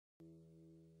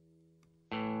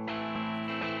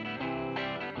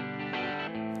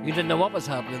You didn't know what was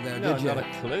happening there, No, did you? not a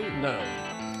clue. No.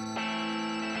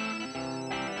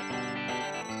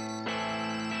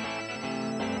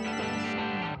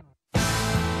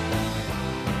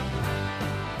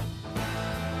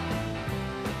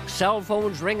 Cell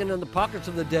phones ringing in the pockets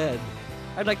of the dead.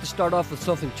 I'd like to start off with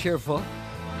something cheerful.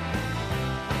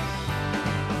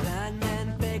 Blind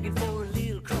man begging for a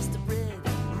little crust of bread.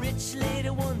 Rich lady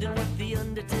wondering what the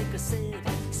undertaker said.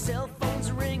 Cell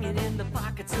phones ringing in the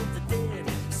pockets of the dead.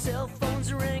 Cell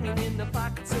phones ringing in the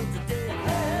pockets of the dead.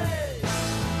 Hey!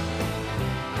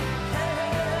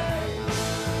 Hey!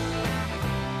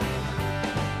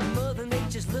 Mother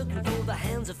Nature's looking for the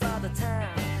hands of Father Time.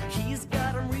 He's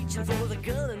got 'em reaching for the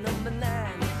gun of number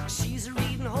 9. She's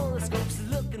reading horoscopes,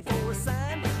 looking for a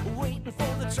sign, waiting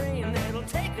for the train that'll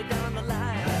take her down the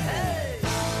line. Hey!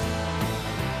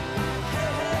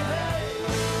 Hey, hey, hey!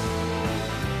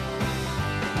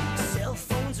 Cell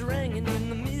phones ringing in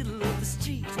the middle of the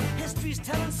street. History's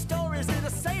telling stories that a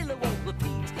sailor won't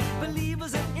repeat.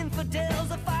 Believers and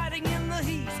infidels are fighting in the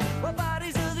heat, while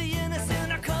bodies of the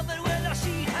innocent are covered with a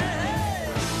sheet. Hey, hey!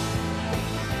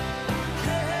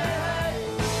 Hey, hey, hey!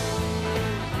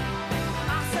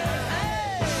 I said, hey!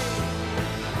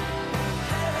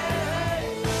 Hey, hey,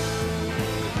 hey!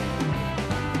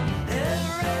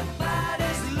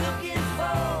 Everybody's looking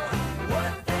for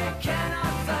what they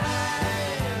cannot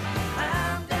find.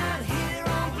 I'm down here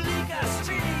on Bleecker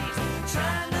Street,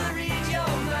 trying to read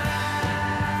your mind.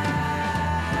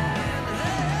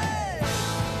 Hey!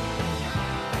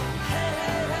 Hey,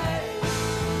 hey, hey!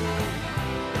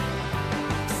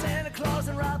 Santa Claus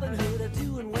and Robin Hood are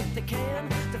doing what they can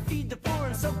to feed the poor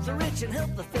and soak the rich and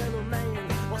help the fellow man.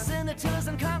 While senators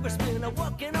and congressmen are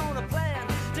working on a plan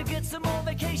to get some more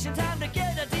vacation time to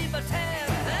get a deeper tan.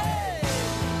 Hey!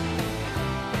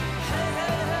 Hey,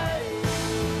 hey, hey!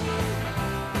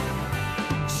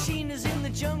 Sheena's in the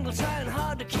jungle trying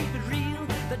hard to keep it real.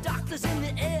 The doctor's in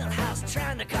the alehouse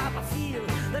trying to cop a feel.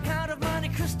 The Count of Monte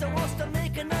Cristo wants to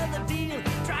make another deal.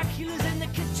 Dracula's in the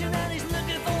kitchen and he's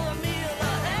looking for a meal.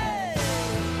 Hey!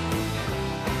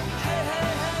 Hey, hey,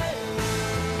 hey!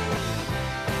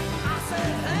 I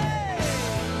said, hey!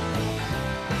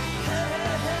 Hey,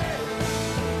 hey, hey!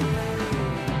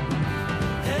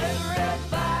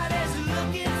 Everybody's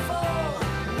looking for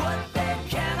what they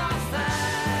cannot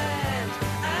find.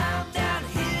 I'm down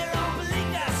here on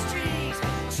Bleecker Street,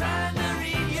 trying to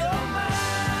read your mind.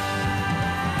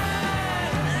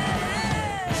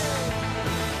 Hey!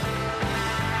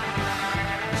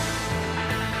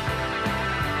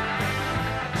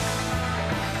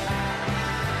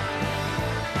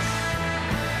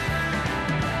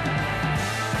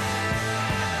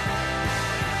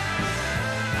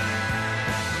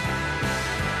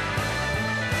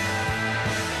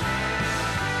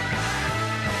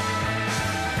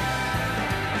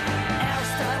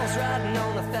 Aristotle's riding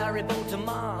on a ferry boat to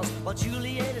Mars, while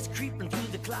Juliet is creeping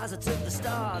through the closets of the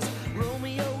stars.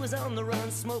 Romeo is on the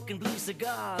run, smoking blue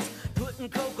cigars, putting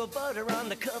cocoa butter on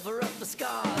the cover of the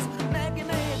scars. Maggie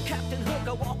May and Captain Hook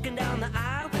are walking down the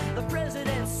aisle. The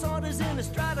president saunters in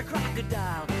astride a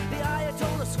crocodile. The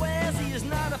Ayatollah swears he is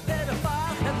not a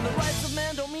pedophile, and the rights of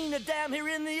man don't mean a damn here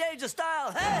in the age of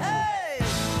style. Hey, hey!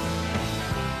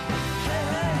 Hey,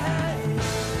 hey, hey!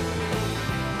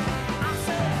 I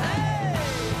said, hey!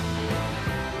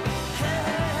 Hey,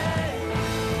 hey, hey!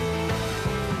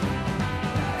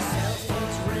 Cell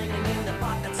phones ringing in the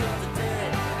pockets of the dead.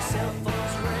 Cell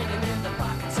phones ringing in the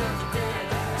pockets of the dead.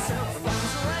 Cell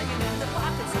phones ringing in the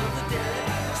pockets of the dead.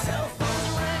 Cell phones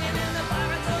ringing in the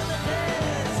pockets of the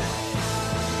dead.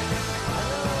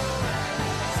 Hello?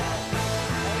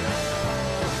 Hello?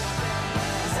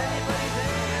 Is anybody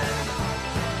there?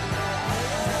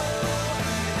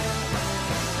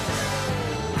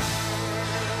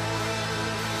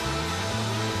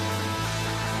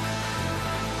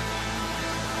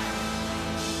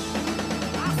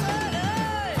 I said,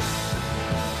 hey!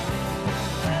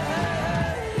 Hey, hey, hey!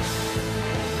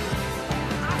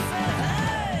 I said,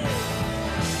 hey!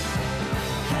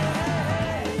 Hey, hey,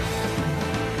 hey!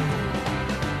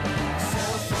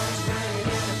 Cell phones ringing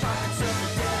in the pockets of the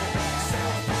dead.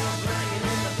 Cell phones ringing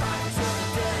in the pockets of the dead. Cell phones ringing in the pockets of the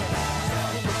dead.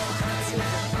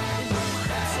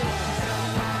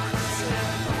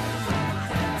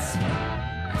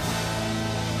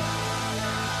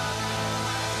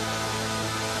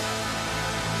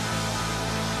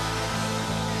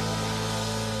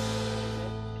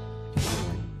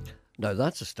 Now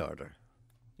that's a starter.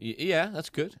 Yeah, that's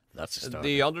good. That's a starter.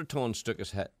 The undertone stuck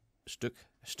his head. Stuck.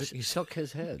 He stuck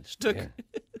his head. Stuck. Yeah.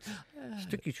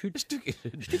 Sticky shoot. Sticky.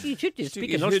 Sticky shoot is Sticky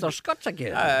speaking shoot. Ulster Scots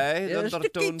again. Aye, the Yeah,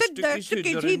 undertone, sticky shoot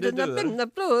sticky are teeth in the in the door. thing, the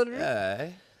blood.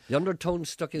 Aye. The undertone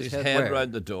stuck his head where?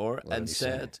 round the door What and did he say?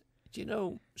 said, "Do you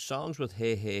know songs with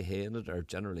hey hey hey in it are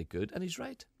generally good?" And he's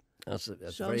right. That's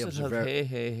Songs that have hey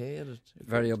hey hey in it.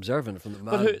 very observant from the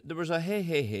man. But there was a hey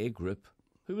hey hey group.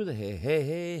 Who were the hey hey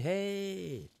hey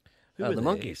hey? Who were the they?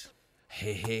 Monkeys.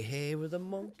 Hey hey hey were the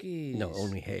Monkeys. No,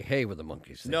 only Hey Hey with the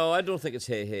Monkeys. No, I don't think it's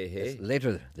hey hey hey.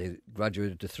 Later, they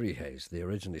graduated to Three Heys. They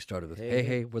originally started with Hey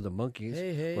Hey with the Monkeys.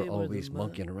 Hey, hey, We're we're always the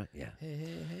monkeying around. Yeah. Hey hey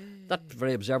hey. That's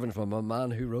very observant from a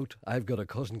man who wrote, I've got a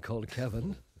cousin called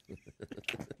Kevin.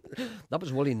 That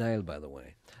was Wooly Nile, by the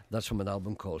way. That's from an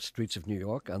album called Streets of New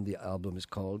York, and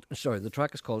the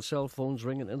track is called Cell Phones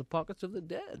Ringing in the Pockets of the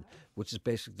Dead, which is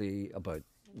basically about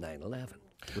 9/11.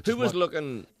 Who was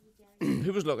looking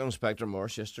Inspector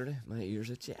Morse yesterday? My ears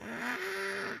itchy.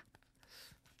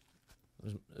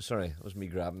 Sorry, it was me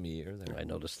grabbing my ear there. I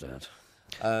noticed that.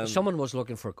 Someone was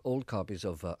looking for old copies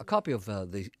of a copy of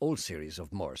the old series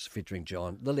of Morse featuring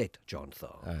the late John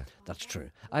Thaw. That's true.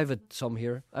 I have it some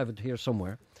here. I have it here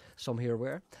somewhere. Some here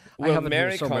where? Well, I have it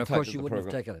Mary here somewhere. Of course, contacted you the wouldn't have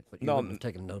programme. taken it, but you No, wouldn't have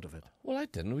taken note of it. Well, I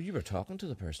didn't. You were talking to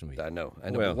the person. I know.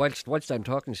 Well- But whilst I'm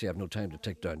talking to you, I have no time to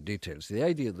take down details. The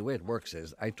idea, the way it works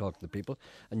is I talk to the people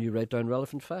and you write down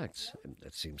relevant facts.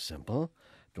 It seems simple.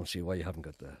 Don't see why you haven't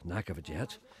got the knack of it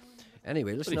yet.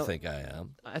 Anyway, What listen. do you now, think I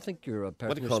am? I think you're a person.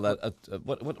 What do you call that?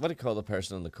 What do you call the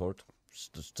person in the court?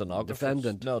 Stenographer.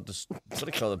 Defendant. No, what do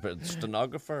you call the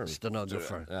stenographer?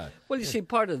 Stenographer. Yeah. Well, you see,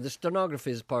 part of the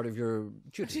stenography is part of your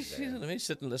duty. You know what I mean?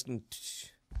 Sit and listen.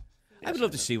 I would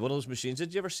love to see one of those machines.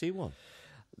 Did you ever see one?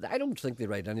 I don't think they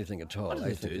write anything at all. What do I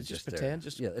they think do? it's just there. pretend?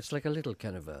 Just Yeah, it's like a little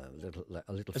kind of a little.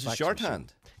 It's a fax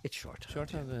shorthand. machine. It's shorthand.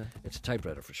 Shorthand, yeah. yeah. It's a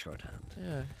typewriter for shorthand.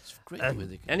 Yeah, it's great. the way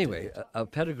they can Anyway, do it. a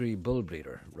pedigree bull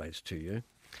breeder writes to you,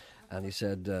 and he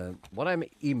said, what I'm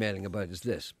emailing about is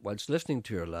this. Whilst listening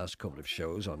to your last couple of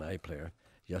shows on iPlayer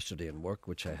yesterday in work,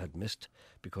 which I had missed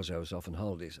because I was off on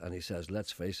holidays, and he says,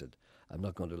 let's face it, I'm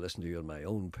not going to listen to you in my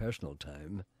own personal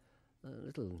time. A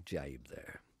little jibe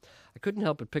there. I couldn't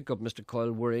help but pick up Mr.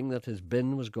 Coyle worrying that his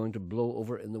bin was going to blow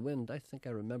over in the wind. I think I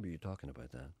remember you talking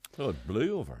about that. Oh, it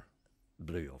blew over.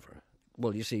 Blew over.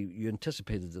 Well, you see, you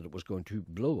anticipated that it was going to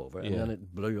blow over, and Yeah. then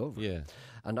it blew over. Yeah.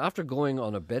 And after going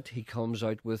on a bit, he comes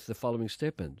out with the following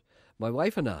statement. My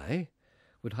wife and I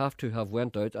would have to have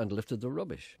went out and lifted the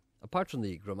rubbish. Apart from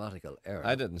the grammatical error.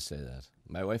 I didn't say that.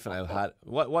 My wife and I had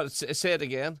what? Say it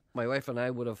again. My wife and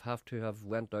I would have to have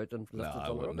went out and lifted I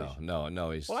the wouldn't. rubbish. No.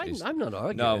 He's, Well, he's, I'm not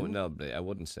arguing. No, I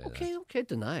wouldn't say Okay,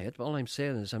 deny it. All I'm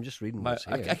saying is I'm just reading that. what's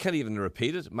I here. can't even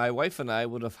repeat it. My wife and I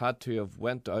would have had to have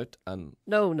went out and.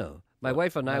 No. My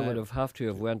wife and I my- would have to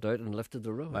have went out and lifted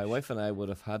the rubbish. My wife and I would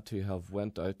have had to have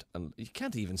went out and you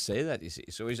can't even say that. You see,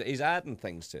 so he's adding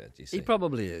things to it. You see, He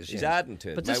probably is. he's yes. adding to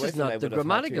it. But My this wife is and I not the would have had to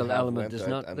grammatical have element. went Is out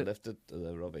not. and lifted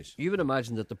the rubbish. You would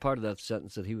imagine that the part of that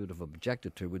sentence that he would have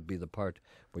objected to would be the part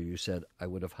where you said, I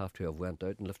would have to have went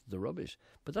out and lifted the rubbish.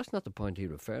 But that's not the point he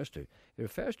refers to. He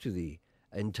refers to the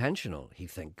intentional, he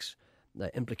thinks,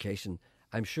 the implication.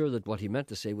 I'm sure that what he meant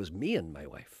to say was me and my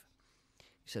wife.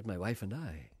 He said, my wife and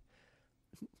I.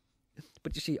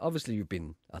 But you see, obviously you've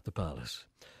been at the palace.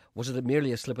 Was it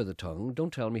merely a slip of the tongue?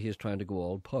 Don't tell me he's trying to go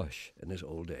all posh in his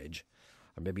old age.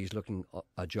 Or maybe he's looking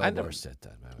a job. I never on- said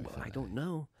that. My wife Well, and I don't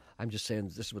know. I'm just saying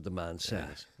this is what the man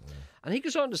says. Yeah. And he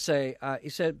goes on to say, he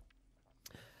said,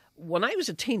 when I was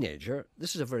a teenager,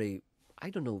 this is a very, I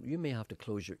don't know, you may have to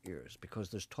close your ears because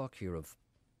there's talk here of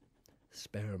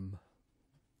sperm.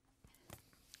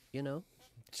 You know?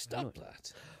 Stop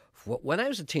that. When I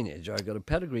was a teenager, I got a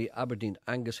pedigree Aberdeen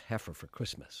Angus heifer for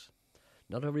Christmas.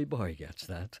 Not every boy gets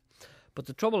that. But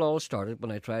the trouble all started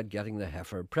when I tried getting the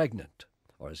heifer pregnant,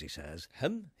 or as he says,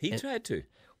 Him? He tried to.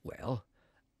 well,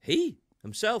 He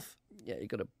himself. yeah, he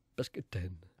got a biscuit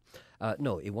tin.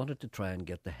 No, he wanted to try and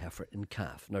get the heifer in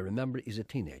calf. Now, remember, he's a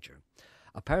teenager.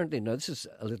 Apparently, now this is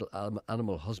a little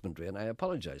animal husbandry, and I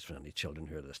apologise for any children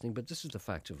who are listening, but this is the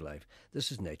facts of life.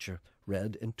 This is nature,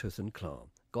 red in tooth and claw.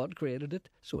 God created it,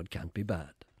 so it can't be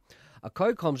bad. A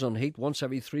cow comes on heat once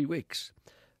every 3 weeks,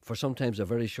 for sometimes a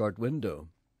very short window,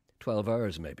 12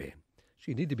 hours maybe. So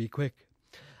you need to be quick,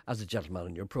 as the gentleman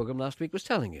in your programme last week was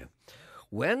telling you.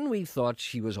 When we thought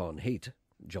she was on heat,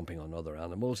 jumping on other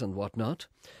animals and whatnot,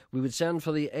 we would send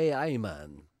for the AI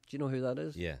man. Do you know who that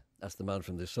is? Yeah. That's the man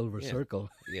from the Silver Circle.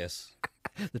 Yes.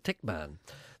 The tick man.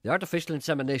 The artificial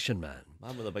insemination man.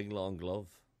 Man with a big long glove.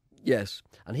 Yes.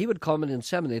 And he would come and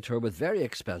inseminate her with very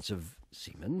expensive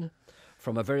semen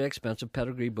from a very expensive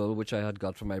pedigree bull which I had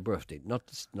got for my birthday.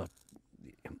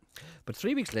 But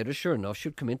 3 weeks later, sure enough,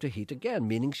 she'd come into heat again,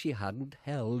 meaning she hadn't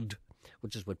held,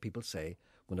 which is what people say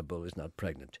when a bull is not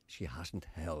pregnant. She hasn't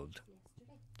held.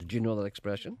 Did you know that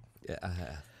expression?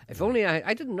 Yeah. If only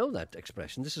I didn't know that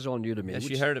expression. This is all new to me. Yes,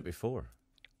 you heard it before.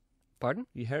 Pardon?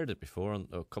 You heard it before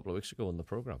a couple of weeks ago on the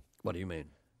programme. What do you mean?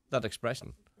 That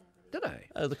expression. Did I?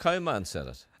 The cowman said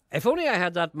it. If only I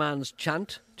had that man's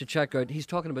chant to check out. He's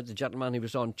talking about the gentleman who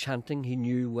was on chanting. He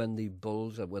knew when the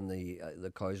bulls, when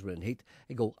the cows were in heat.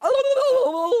 He'd go, do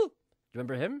you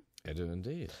remember him? I do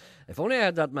indeed. If only I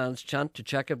had that man's chant to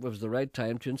check it was the right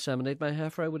time to inseminate my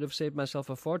heifer, I would have saved myself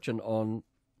a fortune on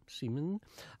semen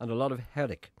and a lot of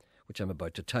headache, which I'm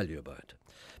about to tell you about.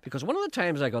 Because one of the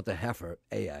times I got the heifer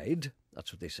AI'd,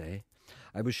 that's what they say,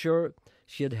 I was sure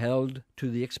she had held to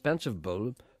the expensive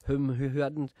bull who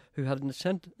hadn't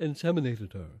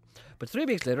inseminated her. But 3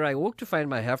 weeks later I woke to find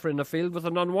my heifer in a field with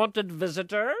an unwanted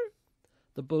visitor.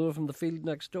 The bull from the field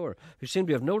next door, who seemed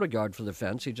to have no regard for the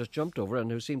fence he just jumped over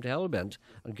and who seemed hell-bent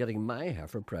on getting my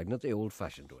heifer pregnant the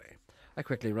old-fashioned way. I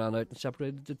quickly ran out and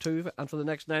separated the two, and for the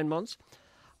next 9 months,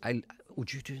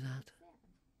 would you do that?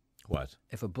 What?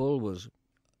 If a bull was,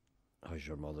 how's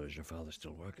your mother, is your father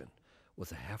still working,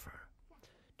 with a heifer,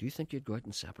 do you think you'd go out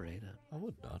and separate it? I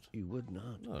would not. You would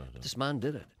not. No. But this man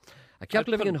did it. I kept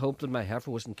living in hope that my heifer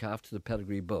wasn't calved to the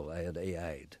pedigree bull I had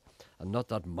AI'd, and not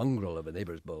that mongrel of a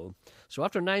neighbour's bull. So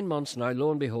after 9 months now, lo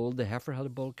and behold, the heifer had a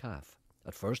bull calf.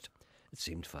 At first, it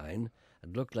seemed fine.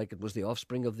 It looked like it was the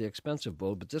offspring of the expensive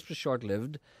bull, but this was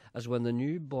short-lived, as when the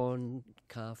newborn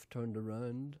calf turned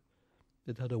around,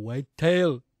 it had a white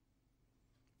tail.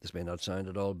 This may not sound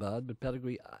at all bad, but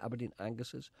pedigree Aberdeen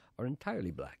Anguses are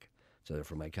entirely black, so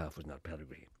therefore my calf was not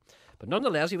pedigree. But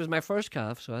nonetheless, he was my first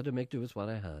calf, so I had to make do with what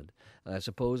I had. And I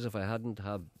suppose if I hadn't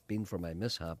have been for my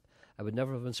mishap, I would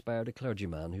never have inspired a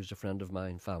clergyman who's a friend of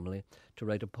my family to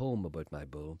write a poem about my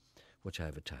bull, which I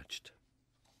have attached.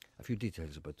 A few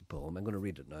details about the poem. I'm going to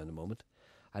read it now in a moment.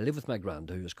 I live with my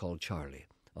granda, who is called Charlie,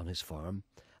 on his farm,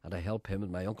 and I help him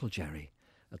and my uncle Gerry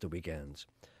at the weekends.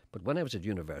 But when I was at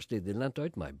university, they lent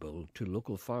out my bull to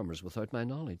local farmers without my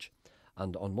knowledge.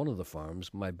 And on one of the farms,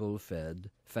 my bull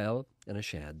fell in a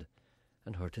shed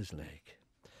and hurt his leg.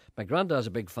 My granda is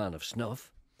a big fan of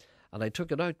snuff, and I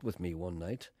took it out with me one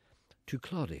night to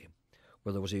Claudy,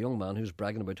 where there was a young man who was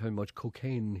bragging about how much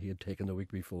cocaine he had taken the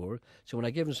week before. So when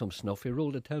I gave him some snuff, he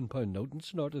rolled a £10 note and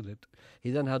snorted it. He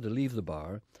then had to leave the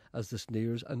bar, as the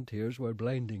sneers and tears were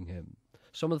blinding him.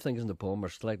 Some of the things in the poem are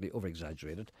slightly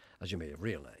over-exaggerated, as you may have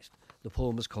realised. The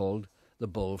poem is called The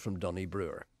Bull from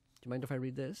Donnybrewer. Do you mind if I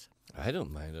read this? I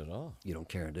don't mind at all. You don't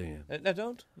care, do you? I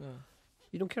don't? No.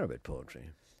 You don't care about poetry.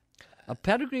 A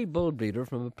pedigree bull breeder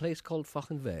from a place called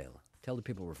Fauchenvale. Tell the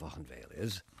people where Fauchenvale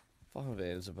is.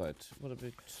 Fauchenvale is about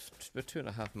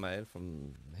 2.5 miles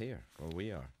from here, where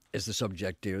we are. Is the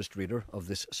subject, dearest reader, of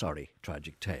this sorry,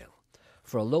 tragic tale.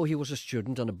 For although he was a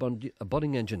student and a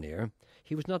budding engineer,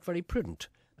 he was not very prudent,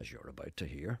 as you're about to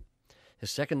hear. His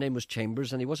second name was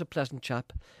Chambers, and he was a pleasant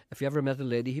chap. If he ever met a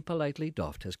lady, he politely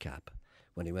doffed his cap.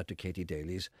 When he went to Katie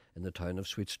Daly's in the town of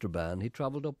Sweet Strabane, he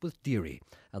travelled up with Deary,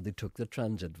 and they took the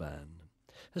transit van.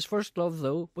 His first love,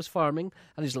 though, was farming,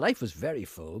 and his life was very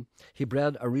full. He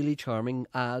bred a really charming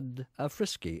a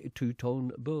frisky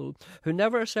 2-tone bull, who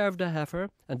never served a heifer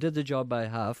and did the job by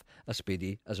half, as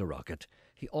speedy as a rocket.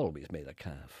 He always made a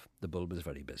calf. The bull was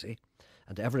very busy,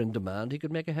 and ever in demand, he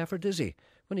could make a heifer dizzy.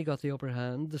 When he got the upper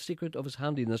hand, the secret of his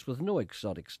handiness with no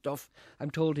exotic stuff, I'm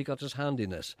told he got his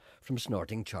handiness from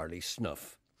snorting Charlie's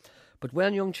snuff. But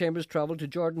when young Chambers travelled to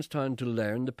Jordanstown to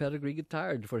learn, the pedigree got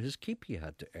tired, for his keep he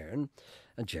had to earn.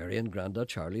 And Gerry and Granda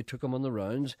Charlie took him on the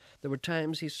rounds. There were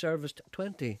times he serviced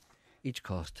 20. Each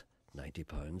cost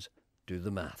 £90. Do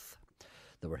the math.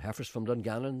 There were heifers from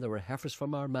Dungannon, there were heifers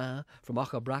from Armagh, from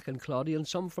Auchabrack and Claudy, and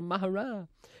some from Mahara.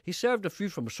 He served a few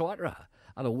from Swatra,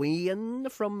 and a ween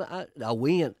from... a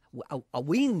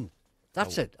ween.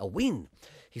 That's it, a ween.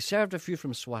 He served a few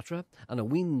from Swatra, and a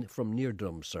ween from near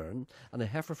Drumcerne, and a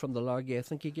heifer from the Largy, I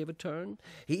think he gave a turn.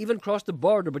 He even crossed the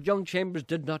border, but young Chambers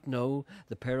did not know.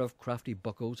 The pair of crafty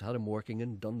buckos had him working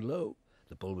in Dunlow.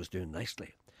 The bull was doing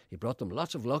nicely. He brought them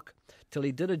lots of luck, till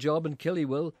he did a job in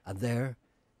Killywill, and there,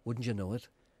 wouldn't you know it,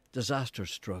 disaster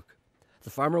struck. The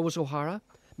farmer was O'Hara,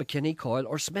 McKinney, Coyle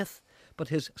or Smith, but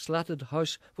his slatted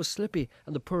house was slippy,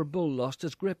 and the poor bull lost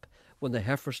his grip when the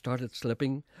heifer started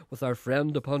slipping, with our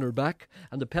friend upon her back,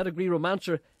 and the pedigree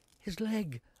romancer, his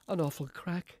leg, an awful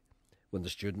crack. When the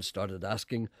students started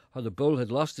asking how the bull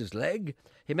had lost his leg,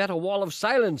 he met a wall of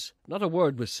silence. Not a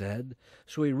word was said,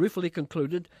 so he ruefully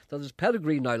concluded that his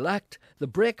pedigree now lacked the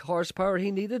brake horsepower he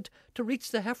needed to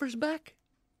reach the heifer's back.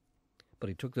 But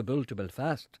he took the bull to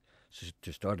Belfast,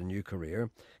 to start a new career.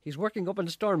 He's working up in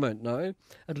Stormont now.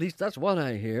 At least that's what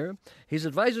I hear. He's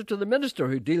advisor to the minister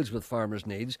who deals with farmers'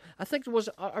 needs. I think it was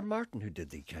our Martin who did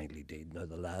the kindly deed. Now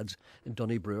the lads in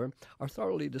Donnybrewer are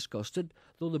thoroughly disgusted.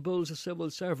 Though the bull's a civil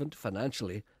servant,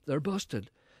 financially they're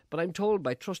busted. But I'm told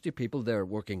by trusty people they're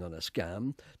working on a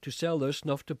scam to sell their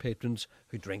snuff to patrons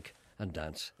who drink and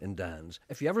dance in Dan's.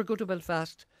 If you ever go to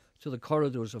Belfast, to the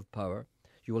corridors of power,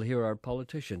 you will hear our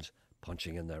politicians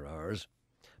punching in their hours.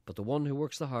 But the one who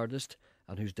works the hardest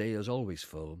and whose day is always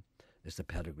full is the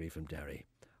pedigree from Derry,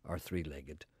 our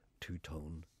three-legged,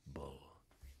 two-tone bull.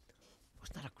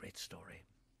 Wasn't that a great story?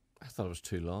 I thought it was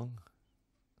too long.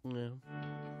 No.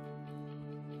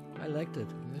 I liked it.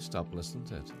 Let's stop listening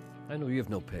to it. I know you have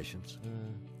no patience.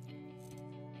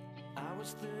 I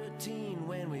was 13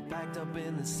 when we packed up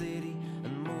in the city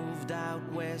and moved out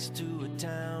west to a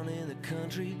town in the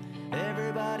country.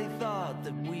 Everybody thought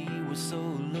that we were so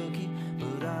lucky,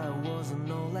 but I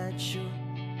wasn't all that sure.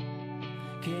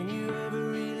 Can you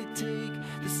ever really take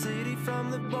the city from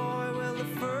the boy? Well, the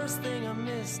first thing I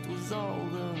missed was all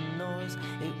the noise.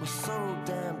 It was so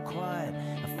damn quiet,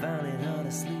 I found it hard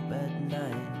to sleep at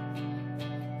night.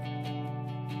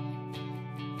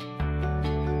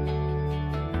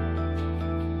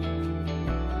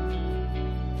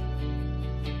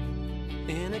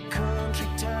 In a country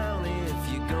town,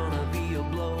 if you're gonna be a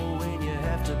blow, and you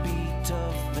have to be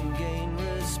tough and gain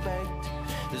respect,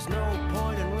 there's no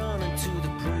point in running to the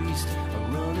priest or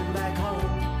running back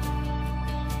home.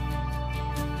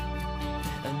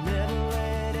 I never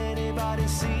let anybody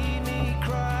see me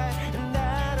cry, and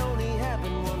that only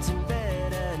happened once in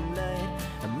bed at night.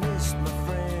 I missed my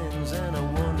friends and I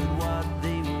wondered what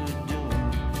they were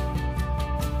doing.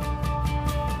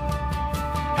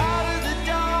 Out of the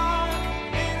dark,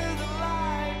 into the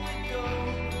light we go.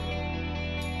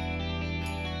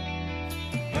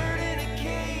 Bird in a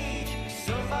cage,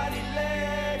 somebody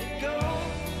let it go.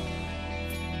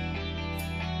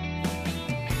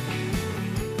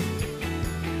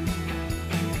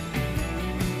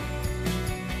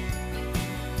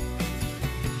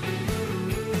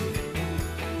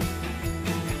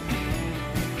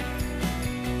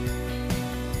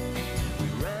 We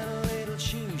ran a little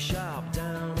shoe shop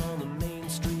down on the main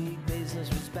street. Business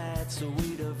was bad, so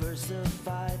we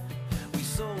diversified. We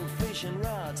sold fishing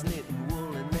rods, knitting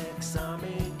wool and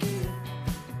ex-army gear.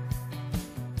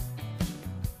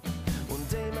 One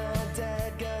day my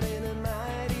dad got in a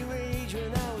mighty rage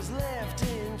when I was left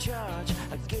in charge.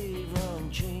 I gave wrong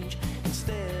change.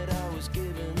 Instead I was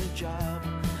given the job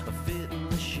of fitting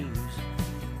the shoes.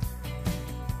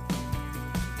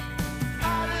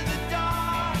 Out of the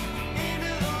dark,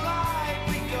 into the light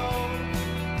we go.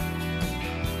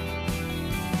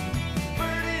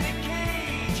 Bird in a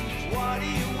cage, what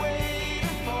are you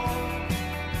waiting for?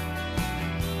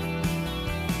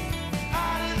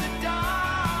 Out of the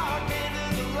dark, into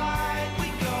the light we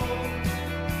go.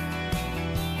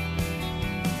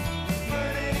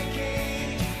 Bird in a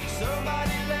cage,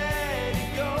 somebody let it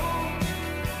go.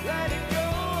 Let it go.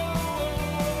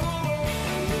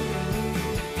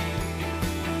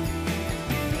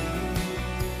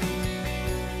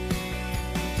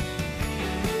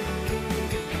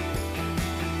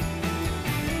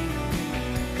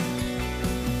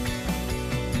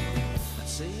 I'd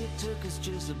say it took us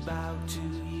just about 2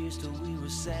 years till we were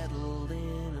settled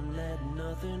in and let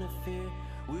nothing interfere.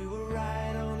 We were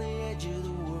right on the edge of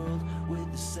the world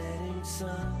with the setting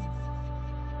sun.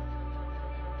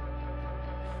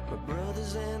 My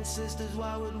brothers and sisters,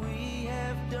 what would we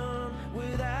have done?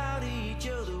 Without each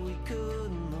other we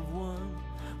couldn't have won.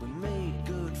 We made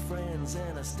good friends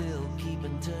and I still keep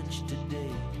in touch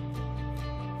today.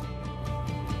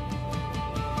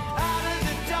 Out of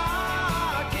the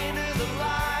dark, into the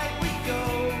light we go.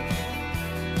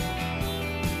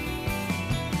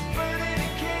 Bird in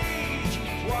a cage,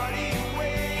 what are you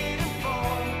waiting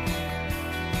for?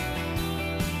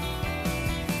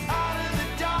 Out of the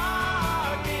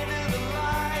dark, into the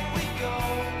light we go.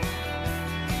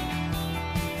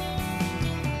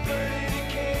 Bird in a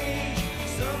cage,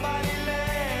 somebody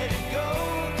let it go.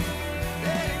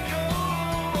 Let it go.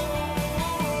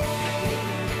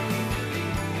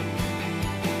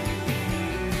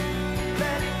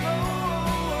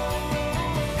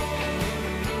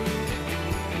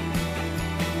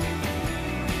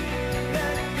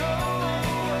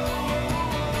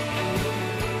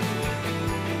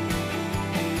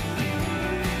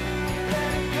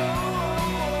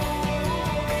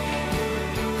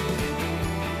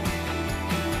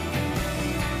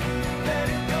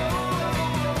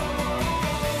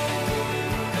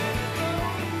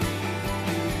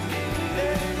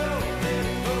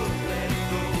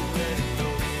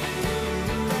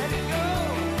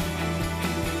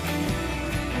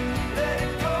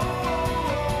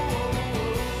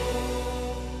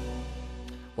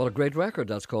 great record.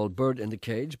 That's called Bird in the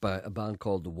Cage by a band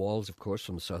called The Walls, of course,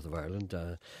 from the south of Ireland.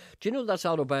 Do you know that's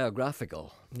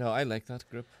autobiographical? No, I like that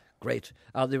group. Great.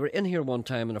 They were in here one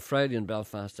time on a Friday in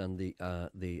Belfast, and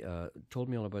they told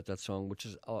me all about that song, which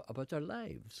is about their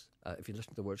lives. If you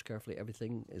listen to the words carefully,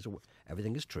 everything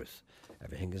is truth,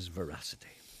 everything is veracity.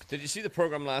 Did you see the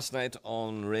programme last night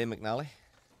on Ray McNally?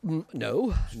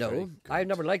 No. I've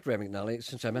never liked Ray McNally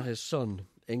since I met his son,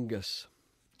 Angus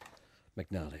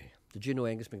McNally. Did you know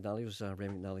Angus McNally was Ray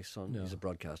McNally's son? No. He's a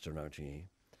broadcaster in RTE.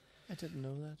 I didn't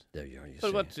know that. There you are.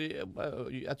 You But see.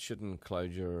 that shouldn't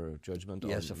cloud your judgment.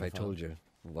 Yes, on if the I father. told you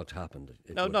what happened.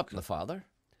 No, not the father.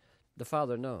 The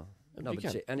father, no. No, You but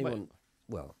can't- see, anyone...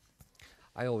 Well,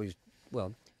 you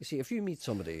see, if you meet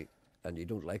somebody and you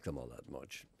don't like them all that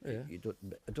much,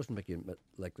 it doesn't make you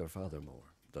like their father more,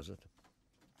 does it?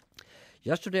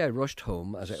 Yesterday I rushed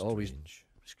home, as I always... Strange.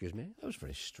 Excuse me? That was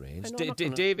very strange. I know, I'm not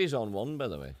gonna- Davy's on one, by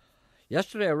the way.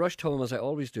 Yesterday I rushed home, as I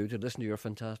always do, to listen to your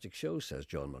fantastic show, says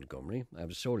John Montgomery. I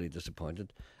was sorely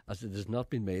disappointed, as it has not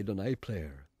been made on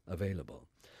iPlayer available.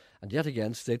 And yet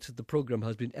again states that the programme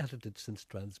has been edited since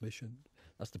transmission.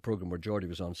 That's the programme where Geordie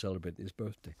was on celebrating his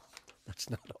birthday. That's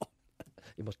not all.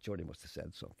 Geordie must have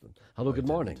said something. Hello, good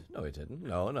morning. No, he didn't.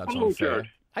 No, that's Hello, unfair. Jared.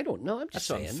 I don't know, I'm just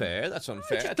That's saying. unfair. That's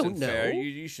unfair. just That's don't unfair. know.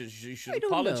 You should I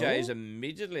don't apologise know.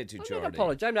 immediately to I'm Geordie. not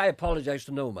apologise. I apologise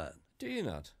to no man. Do you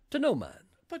not? To no man.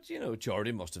 But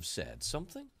Geordie must have said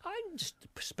something. I'm just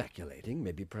speculating.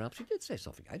 Maybe perhaps he did say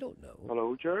something. I don't know.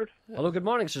 Hello, Jared. Hello, good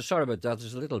morning. So sorry about that.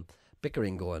 There's a little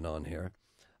bickering going on here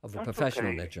of a That's professional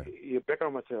okay. nature. You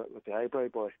bickering with the eyebrow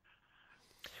boy.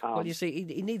 Well, you see,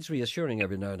 he needs reassuring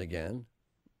every now and again.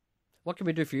 What can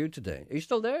we do for you today? Are you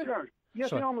still there? Jared.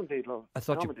 Yes, Sorry. I am indeed, love. I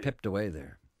thought I you am indeed. pipped away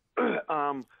there.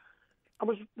 I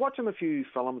was watching a few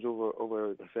films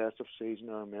over the festive season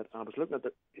there, mate, and I was looking at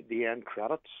the end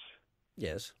credits,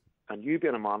 Yes, and you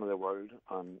being a man of the world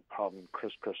and having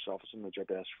Chris Christopherson as your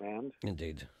best friend,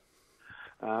 indeed.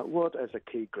 what is a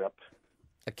key grip?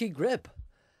 A key grip.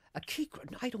 A key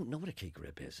grip. I don't know what a key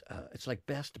grip is. It's like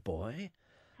best boy.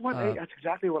 Well, that's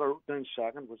exactly what I wrote down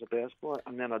second was a best boy,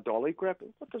 and then a dolly grip.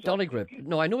 What does Dolly that grip. mean?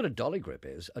 No, I know what a dolly grip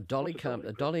is. A dolly What's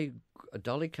a a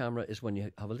dolly camera is when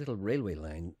you have a little railway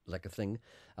line, like a thing,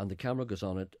 and the camera goes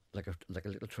on it like a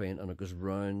little train, and it goes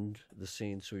round the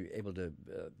scene, so you're able to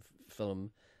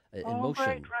film in motion.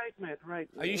 Right, mate, right.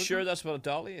 Are you sure that's what a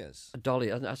dolly is? A dolly.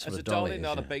 That's what Is a a dolly dolly is.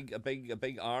 not yeah. a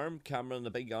big arm camera and the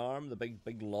big arm, the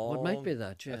big long? Well, it might be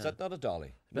that. Yeah. Is that not a dolly?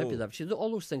 It might be No. that. See, all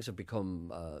those things have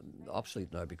become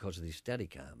obsolete now because of the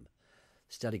Steadicam.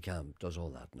 Steadicam does all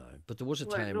that now. But there was a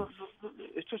Right, time. no,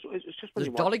 it's just when There's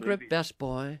you watch dolly the grip, movie. best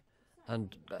boy,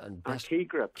 and best key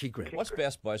grip. Key grip. What's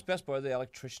best boy? Is best boy the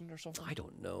electrician or something? I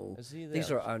don't know. Is he These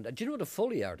the are. Do you know what a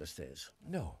Foley artist is?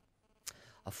 No.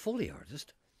 A Foley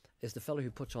artist is the fellow who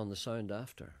puts on the sound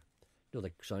after. You know,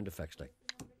 like sound effects, like.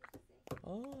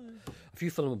 Oh. If you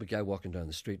film a guy walking down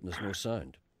the street and there's no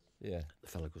sound, Yeah. the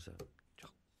fellow goes out.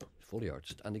 Foley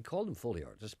artist, and they call them Foley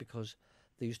artists because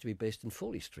they used to be based in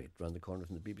Foley Street, around the corner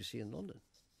from the BBC in London.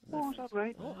 Oh, is that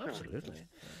right? Oh, absolutely.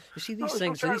 You see, No, these it's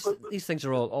things. not terrible. These things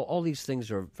are all these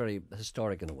things are very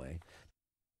historic in a way.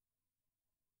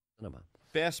 Cinema.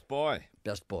 Best boy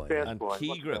Best boy. Best and boy. key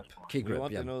What's grip. best boy? Key We grip,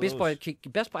 want yeah. to know Best boy, those.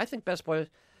 best boy. I think best boy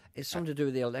is something to do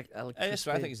with the electricity. Yes,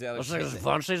 I think it's the electricity.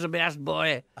 Fancy's the best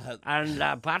boy,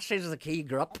 and Patsy's the key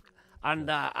grip, and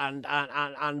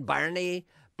Barney.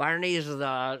 Barney's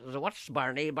the what's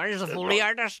Barney? Barney's the Foley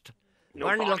artist. No,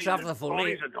 Barney looks Barney's after the Foley.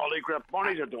 Barney's a dolly grip.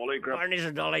 Barney's a dolly grip. Barney's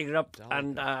a dolly grip,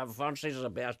 and Fancy's the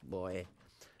best boy.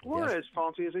 Where is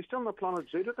Fancy? Is he still on the planet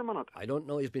Zoo at the minute? I don't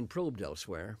know. He's been probed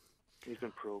elsewhere. He's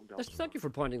been probed. Yes, thank you for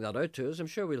pointing that out to us. I'm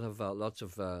sure we'll have lots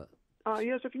of.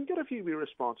 Yes, if you can get a few wee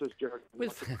responses, Jared, We'll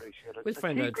much appreciated. we'll A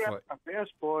find key out grip, for- a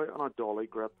best boy and a dolly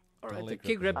grip. All right, Dolly the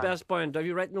key grip. grip, best boy, and are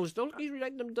you writing those? Don't you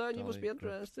writing them down? You must be Dolly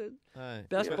grip. interested. Aye.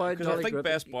 Best boy, Because I dolly think grip.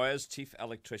 best boy is chief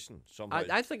electrician somehow.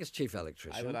 I think it's chief I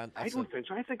electrician. would I don't think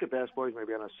so. I think the best boy is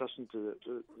maybe an assistant to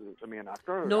the main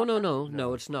actor.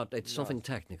 No, it's not. It's something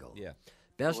technical. Yeah.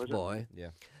 Best Oh, is it? boy. Yeah.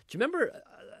 Do you remember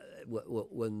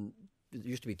when there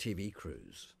used to be TV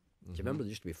crews? Do you remember there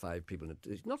used to be 5 people in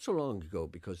it? Not so long ago,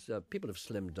 because people have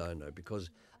slimmed down now because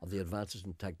of the advances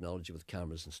in technology with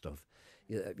cameras and stuff.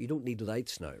 You don't need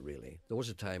lights now, really. There was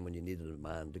a time when you needed a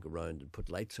man to go around and put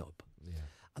lights up. Yeah.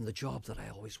 And the job that I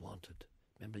always wanted,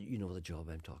 remember, you know the job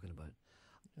I'm talking about.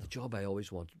 The job I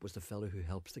always wanted was the fellow who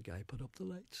helps the guy put up the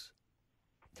lights.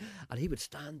 And he would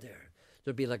stand there.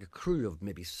 There'd be like a crew of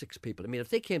maybe 6 people. I mean, if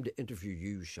they came to interview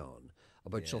you, Sean,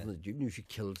 about something that you knew you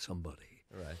killed somebody,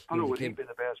 Right. I know, you would he became be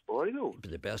the best boy, though?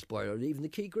 the best boy or even the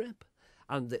key grip.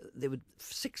 and they would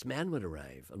 6 men would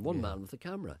arrive, and one man with the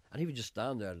camera, and he would just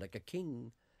stand there like a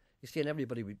king. You see, and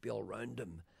everybody would be all round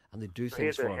him, and they'd do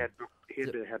things for him. He's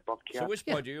the head buck cat. So which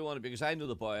boy do you want to be? Because I know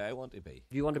the boy I want to be.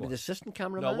 Do you want to be the assistant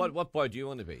cameraman? No, what boy do you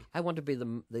want to be? I want to be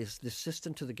the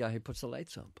assistant to the guy who puts the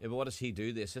lights on. Yeah, but what does he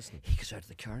do, the assistant? He goes out of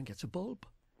the car and gets a bulb.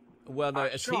 Well, now,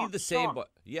 is he the same boy?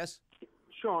 Yes.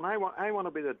 Sean, I want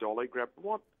to be the dolly grip.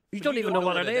 What? You don't even know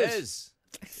what it is.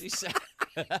 He said.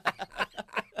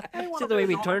 See the way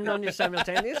we turned on you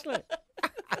simultaneously?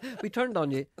 We turned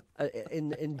on you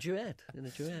in a duet.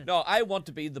 No, I want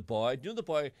to be the boy. Do you know the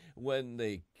boy when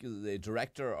the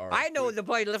director or... I know the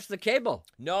boy lifts the cable.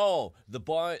 No, the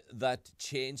boy that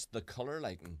changed the colour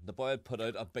lighting. The boy had put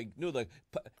out a big...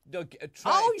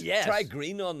 Try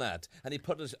green on that. And he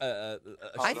put his... I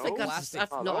think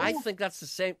that's the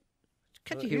same...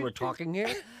 Can't you hear we're talking here?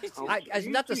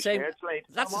 Isn't that the same...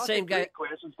 That's the same guy...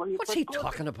 What's he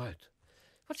talking about?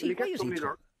 What is he talking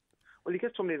about? Will you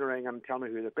get somebody in the ring and tell me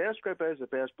who the best grip is, the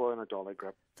best boy in a dolly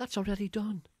grip? That's already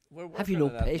done. Have you no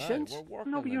patience?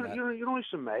 No, but you're only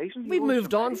amazing. We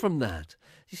moved on from that.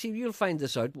 You see, you'll find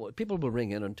this out. People will ring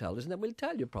in and tell us, and then we'll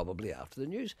tell you probably after the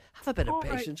news. Have a bit of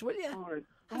patience, will you?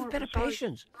 Have a bit of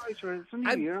patience. Sorry. It's a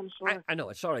new year. I'm sorry. I know.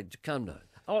 It's all right. Calm down.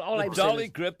 The dolly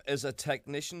grip is a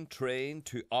technician trained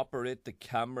to operate the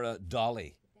camera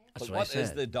dolly. That's but what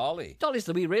is the dolly? Dolly's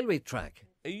the wee railway track.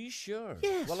 Are you sure?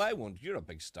 Yes. Well, I won't. You're a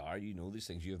big star. You know these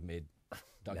things. You've made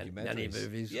documentaries. Many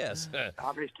movies. Yes.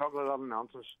 Abby's talking a lot of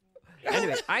nonsense.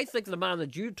 Anyway, I think the man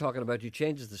that you're talking about who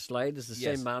changes the slide is the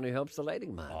same man who helps the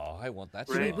lighting man. Oh, I want that.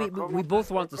 Right. We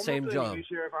both want the same job.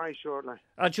 Very shortly.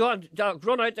 John,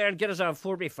 run out there and get us a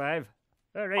 4x5.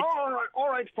 All right. All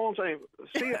right, phone time.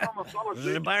 See you on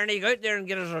the Barney, go out there and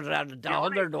get us a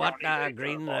 100 watt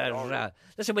green.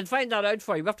 Listen, we'll find that out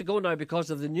for you. We have to go now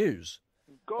because of the news.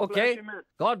 God bless you, man.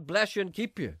 God bless you and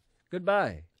keep you.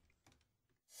 Goodbye.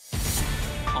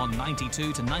 On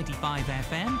 92 to 95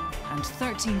 FM and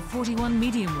 1341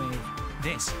 medium wave.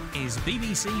 This is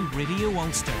BBC Radio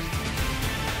Ulster.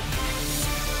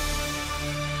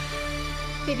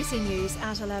 BBC News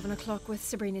at 11 o'clock with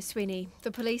Sabrina Sweeney. The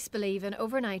police believe an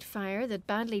overnight fire that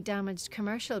badly damaged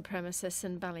commercial premises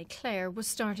in Ballyclare was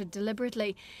started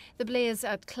deliberately. The blaze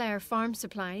at Clare Farm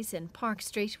Supplies in Park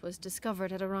Street was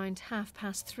discovered at around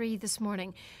 3:30 this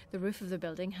morning. The roof of the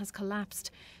building has collapsed.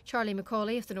 Charlie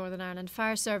McCauley of the Northern Ireland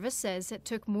Fire Service says it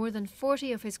took more than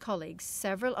 40 of his colleagues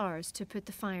several hours to put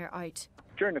the fire out.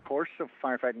 During the course of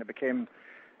firefighting, it became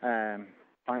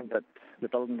found that the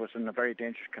building was in a very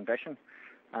dangerous condition.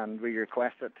 And we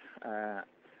requested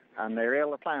an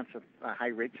aerial appliance, a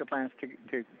high-reach appliance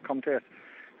to come to us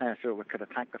so we could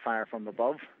attack the fire from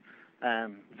above.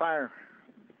 Fire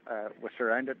was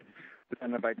surrounded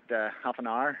within about half an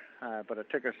hour, but it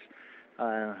took us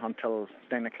until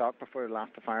 9 o'clock before the last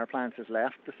of the fire appliances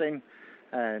left the scene,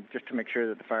 just to make sure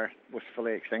that the fire was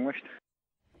fully extinguished.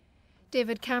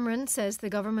 David Cameron says the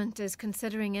government is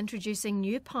considering introducing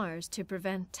new powers to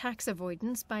prevent tax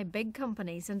avoidance by big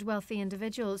companies and wealthy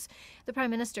individuals. The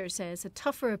Prime Minister says a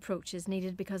tougher approach is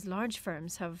needed because large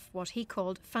firms have what he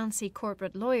called fancy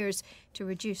corporate lawyers to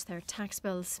reduce their tax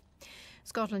bills.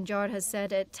 Scotland Yard has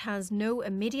said it has no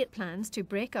immediate plans to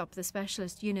break up the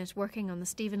specialist unit working on the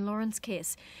Stephen Lawrence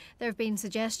case. There have been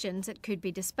suggestions it could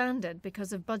be disbanded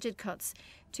because of budget cuts.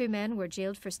 2 men were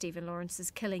jailed for Stephen Lawrence's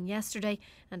killing yesterday,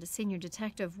 and a senior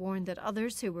detective warned that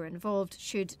others who were involved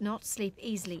should not sleep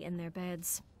easily in their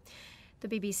beds. The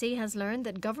BBC has learned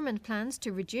that government plans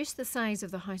to reduce the size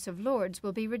of the House of Lords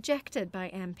will be rejected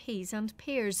by MPs and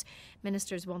peers.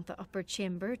 Ministers want the upper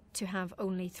chamber to have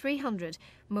only 300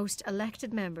 most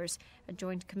elected members. A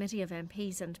joint committee of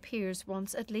MPs and peers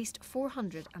wants at least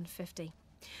 450.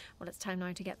 Well, it's time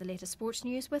now to get the latest sports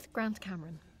news with Grant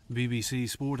Cameron. BBC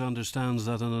Sport understands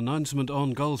that an announcement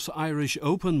on golf's Irish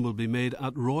Open will be made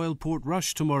at Royal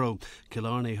Portrush tomorrow.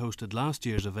 Killarney hosted last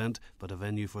year's event, but a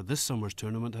venue for this summer's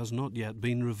tournament has not yet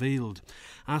been revealed.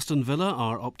 Aston Villa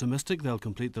are optimistic they'll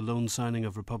complete the loan signing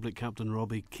of Republic captain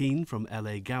Robbie Keane from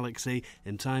LA Galaxy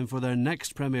in time for their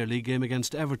next Premier League game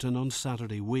against Everton on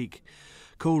Saturday week.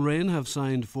 Coleraine have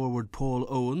signed forward Paul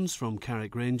Owens from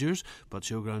Carrick Rangers, but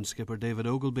showground skipper David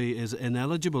Ogilvy is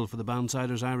ineligible for the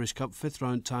Bandsiders Irish Cup 5th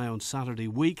round tie on Saturday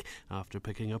week after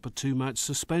picking up a 2-match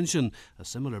suspension. A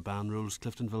similar ban rules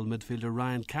Cliftonville midfielder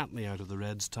Ryan Catney out of the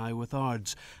Reds' tie with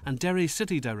Ards. And Derry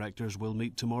City directors will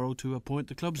meet tomorrow to appoint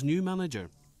the club's new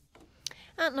manager.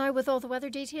 And now with all the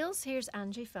weather details, here's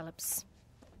Angie Phillips.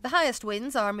 The highest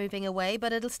winds are moving away,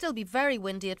 but it'll still be very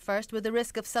windy at first, with the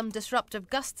risk of some disruptive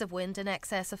gusts of wind in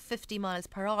excess of 50 miles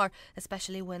per hour,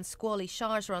 especially when squally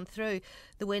showers run through.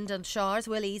 The wind and showers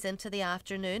will ease into the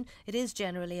afternoon. It is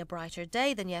generally a brighter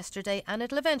day than yesterday, and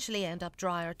it'll eventually end up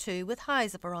drier too, with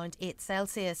highs of around 8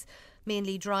 Celsius.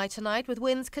 Mainly dry tonight, with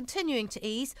winds continuing to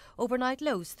ease. Overnight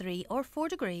lows 3 or 4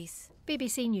 degrees.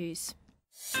 BBC News.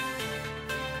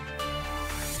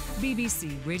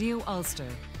 BBC Radio Ulster.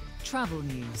 Travel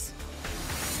news.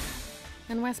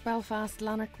 In West Belfast,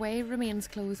 Lanark Way remains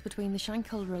closed between the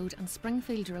Shankill Road and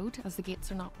Springfield Road as the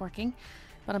gates are not working,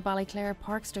 but in Ballyclare,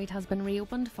 Park Street has been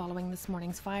reopened following this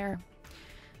morning's fire.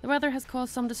 The weather has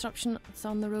caused some disruptions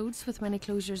on the roads, with many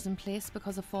closures in place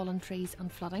because of fallen trees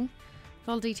and flooding.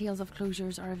 Full details of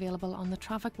closures are available on the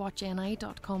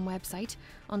trafficwatchni.com website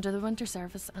under the Winter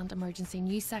Service and Emergency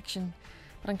News section.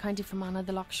 But in County Fermanagh,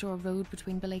 the Lochshore Road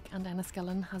between Bilek and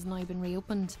Enniskillen has now been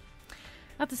reopened.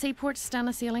 At the seaport,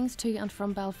 Stena sailings to and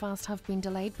from Belfast have been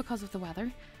delayed because of the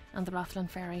weather, and the Rathlin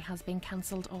ferry has been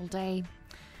cancelled all day.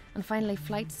 And finally,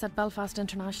 flights at Belfast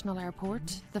International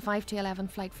Airport. The 5 to 11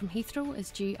 flight from Heathrow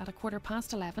is due at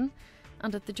 11:15,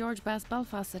 and at the George Best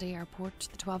Belfast City Airport,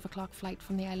 the 12 o'clock flight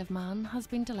from the Isle of Man has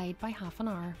been delayed by half an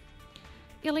hour.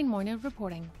 Aileen Moynihan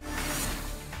reporting.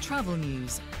 Travel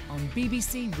news on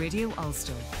BBC Radio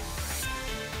Ulster.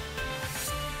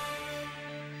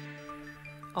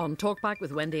 On Talkback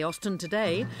with Wendy Austin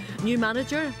today, new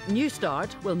manager, new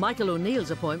start. Will Michael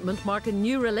O'Neill's appointment mark a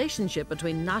new relationship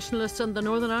between nationalists and the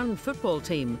Northern Ireland football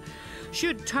team?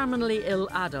 Should terminally ill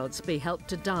adults be helped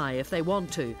to die if they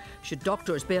want to? Should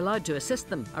doctors be allowed to assist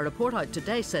them? A report out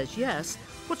today says yes.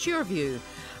 What's your view?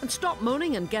 And stop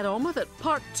moaning and get on with it.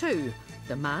 Part 2.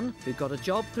 The man who got a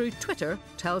job through Twitter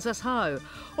tells us how.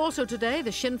 Also today,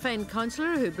 the Sinn Féin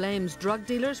councillor who blames drug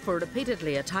dealers for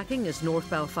repeatedly attacking his North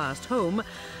Belfast home,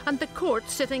 and the court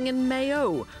sitting in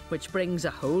Mayo, which brings a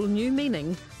whole new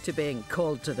meaning to being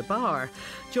called to the bar.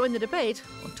 Join the debate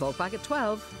on Talkback at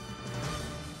 12.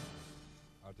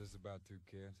 There's about 2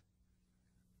 kids.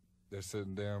 They're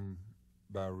sitting down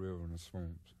by a river in the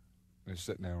swamps. They're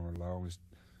sitting there on a log.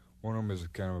 One of them is a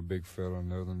kind of a big fella,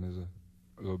 and the other one is a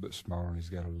little bit smaller, and he's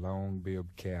got a long bib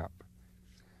cap.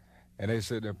 And they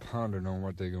sit there pondering on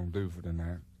what they're going to do for the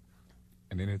night.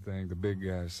 And anything the big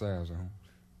guy says on,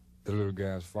 the little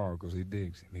guy's for, because he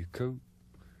digs him. He's cool.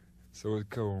 So it's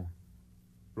called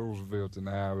Roosevelt and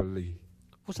Ira Lee.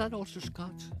 Was that Ulster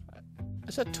Scots?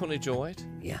 Is that Tony Joyce?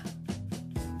 Yeah.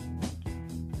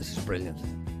 This is brilliant.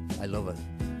 I love it.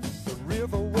 The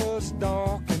river was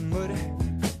dark and muddy,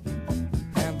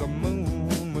 and the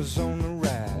moon was on the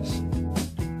rise,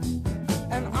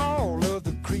 and all of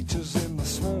the creatures in the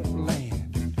swamp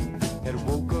land had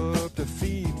woke up to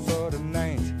feed for the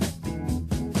night.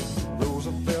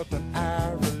 Roosevelt and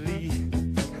Ira Lee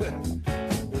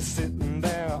were sitting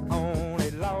there on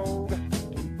a log.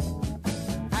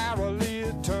 Ira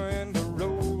Lee turned to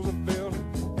Roosevelt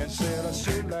and said, I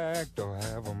should like to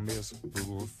have a Miss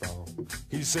Bullfrog.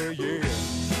 He said, yeah,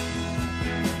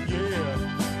 yeah.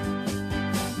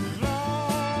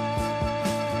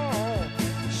 Lord,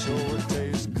 so it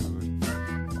tastes good.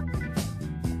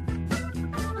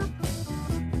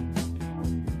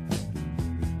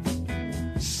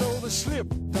 So they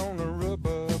slipped on the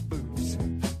rubber boots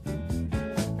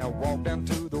and walked down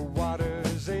to the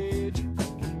water's edge.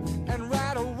 And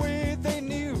right away they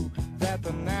knew that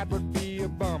the night would be a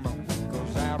bummer,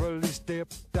 'cause Ira Lee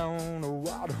stepped on a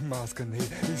water mosquito.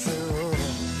 He said, oh,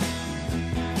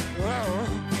 Lord,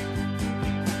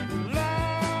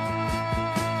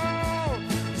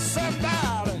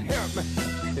 somebody help me.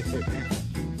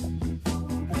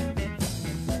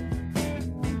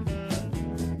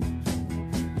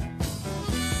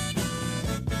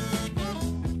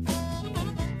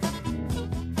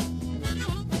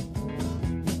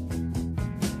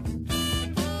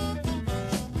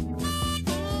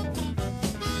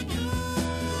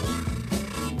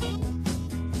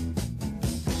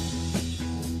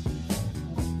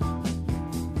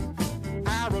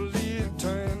 Ira Lee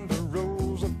turned to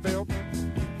Roosevelt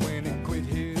when he quit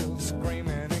his screaming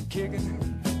and kicking,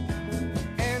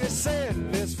 and he said,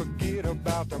 let's forget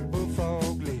about the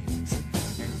bullfrog legs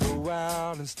and go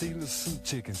out and steal us some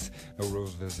chickens. No,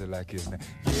 Roosevelt said like his name.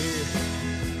 Yeah,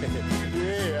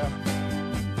 yeah.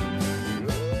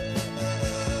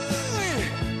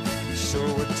 So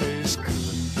it tastes good.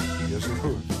 Yes, it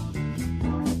would.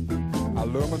 I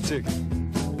love my chicken.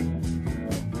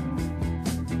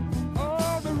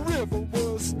 Oh, the river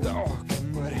was dark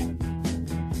and muddy.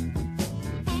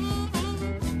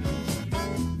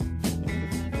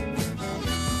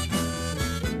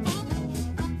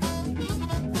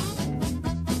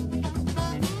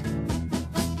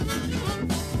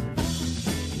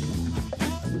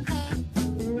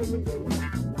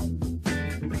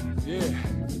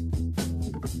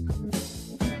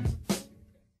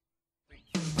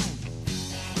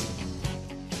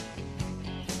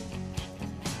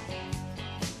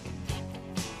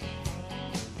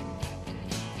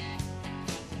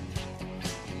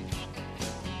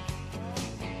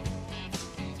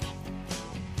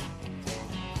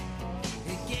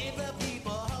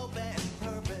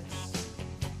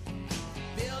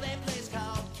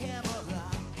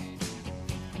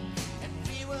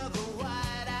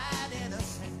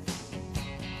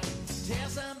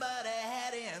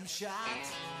 shot.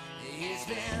 He's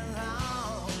been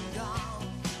long gone,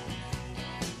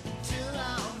 too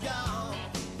long gone.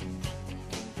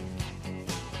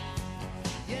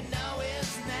 You know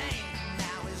his name,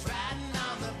 now he's riding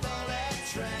on the bullet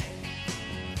train.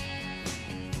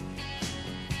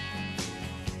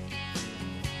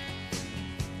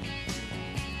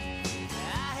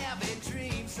 I have a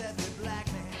dream, said the black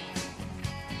man,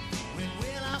 when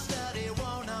will our study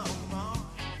won't no more.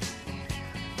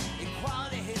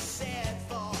 Equality, he said,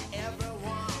 for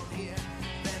everyone here.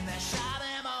 Then they shot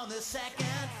him on the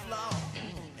second floor.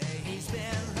 He's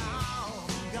been long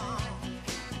gone,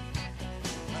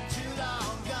 too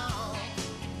long gone.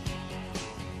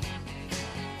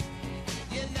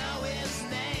 You know his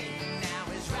name, now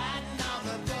he's riding on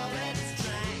the bullet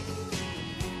train.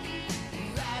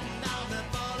 Riding on the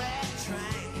bullet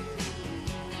train.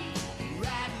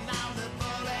 Riding on the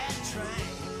bullet train.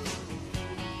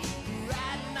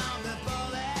 Riding on the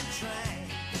bullet train.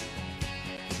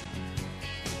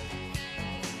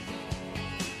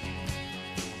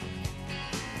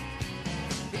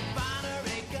 He bought her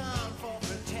a gun for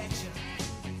protection.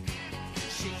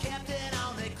 She kept it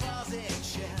on the closet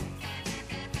shelf.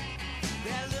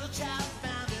 Their little child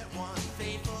found it one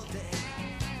fateful day.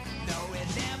 No, he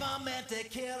never meant to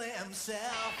kill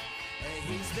himself.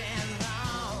 He's been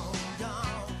long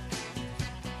gone,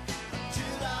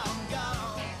 too long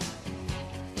gone.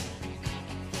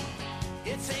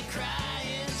 It's a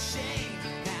crying shame.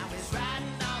 Now he's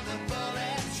riding on the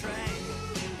bullet train.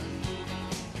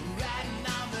 Riding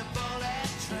on the bullet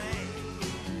train.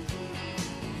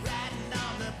 Riding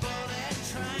on the bullet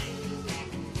train.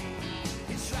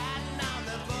 He's riding on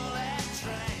the bullet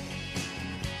train.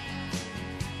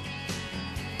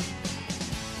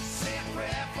 Say a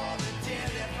prayer for the dear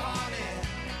departed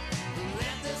who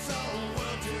left this old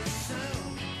world too soon.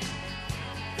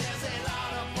 There's a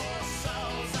lot of poor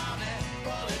souls on that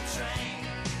bullet train,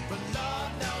 but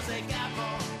Lord knows they got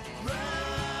more room.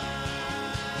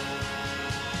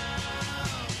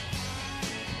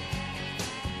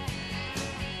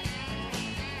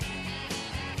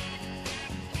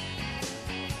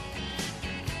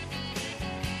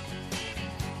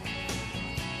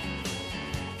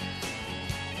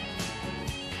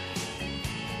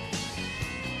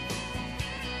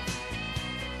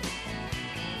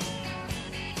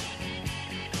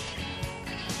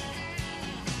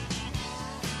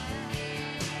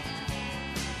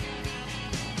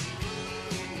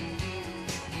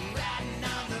 Riding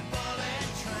on the bullet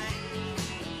train.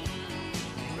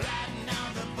 Riding on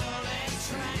the bullet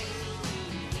train.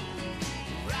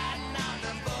 Riding on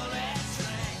the bullet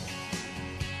train.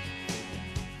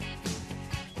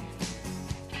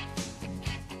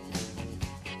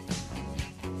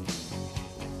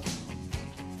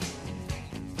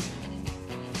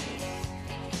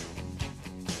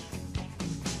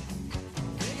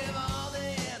 Think of all the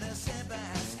innocent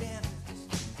bystanders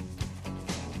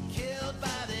killed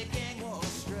by the gang war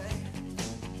stray.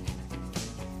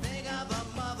 Think of the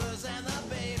mothers and the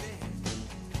baby.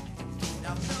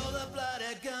 Now throw the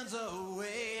bloody guns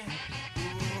away.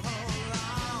 Ooh,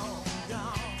 long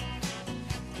gone,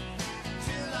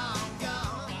 too long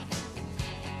gone.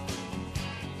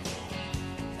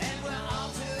 And we're all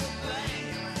to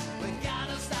blame. We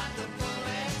gotta stop the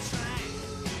bullet train.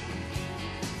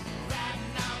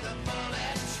 Riding on the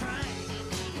bullet train.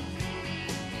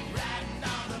 Riding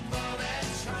on the bullet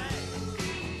train.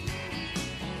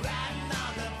 Riding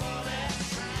on the bullet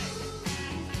train.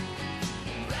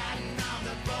 Riding on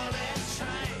the bullet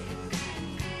train.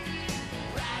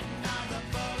 Riding on the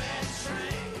bullet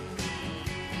train.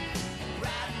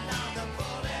 Riding on the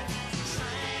bullet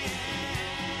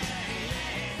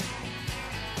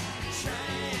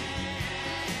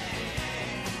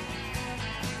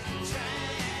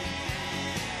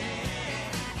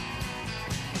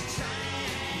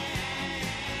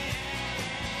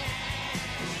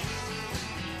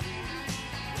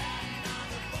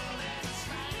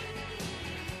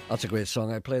That's a great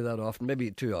song. I play that often,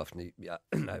 maybe too often. Yeah,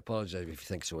 I apologise if you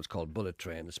think so. It's called Bullet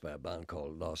Train. It's by a band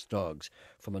called Lost Dogs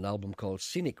from an album called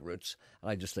Scenic Roots.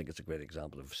 I just think it's a great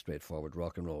example of straightforward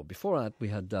rock and roll. Before that, we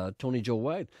had Tony Joe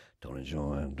White. Tony Joe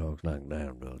White talks like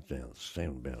that, bells down,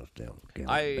 same bells down,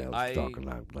 bells talking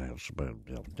like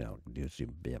that, down. You see,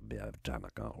 baby, every time I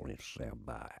call, it's say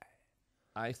bye.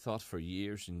 I thought for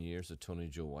years and years that Tony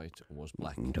Joe White was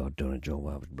black. I thought Tony Joe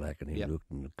White was black, and he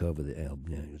looked in the cover of the album,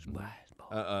 yeah, he was white.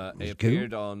 He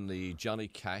appeared on the Johnny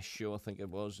Cash show, I think it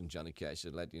was, and Johnny Cash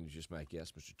said, "Let me introduce my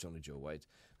guest, Mr. Tony Joe White."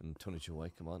 And Tony Joe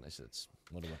White, come on. I said, "It's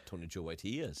wonder what Tony Joe White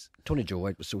he is." Tony Joe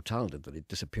White was so talented that he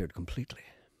disappeared completely.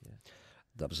 Yeah.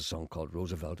 That was a song called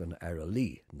Roosevelt and Ira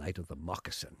Lee, Night of the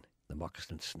Moccasin. The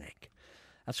Moccasin Snake.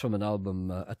 That's from an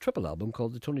album, a triple album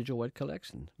called the Tony Joe White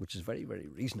Collection, which is very, very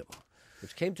reasonable,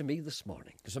 which came to me this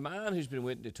morning. There's a man who's been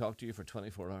waiting to talk to you for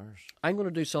 24 hours. I'm going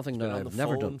to do something now I've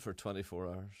never done. For 24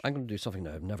 hours. I'm going to do something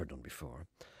now I've never done before.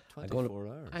 24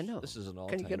 hours? I know. This is an Can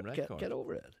all-time you record. get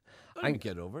over it? I can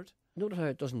get over it. Notice how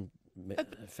it doesn't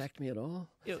affect me at all?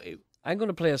 You know, I'm going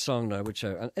to play a song now, which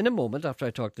in a moment after I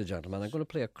talk to the gentleman, I'm going to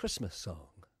play a Christmas song.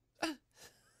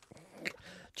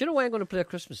 Do you know why I'm going to play a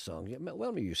Christmas song?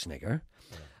 Well, you snigger.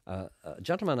 A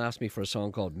gentleman asked me for a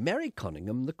song called Mary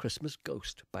Cunningham, the Christmas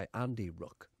Ghost by Andy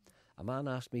Rook. A man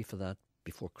asked me for that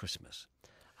before Christmas.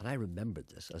 And I remembered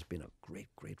this as being a great,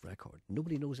 great record.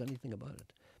 Nobody knows anything about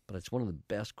it. But it's one of the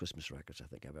best Christmas records I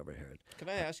think I've ever heard. Can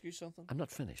I ask you something? I'm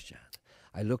not finished yet.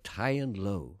 I looked high and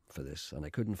low for this and I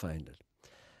couldn't find it.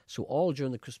 So all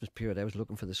during the Christmas period I was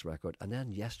looking for this record. And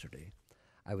then yesterday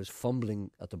I was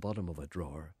fumbling at the bottom of a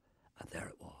drawer and there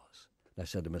it was. And I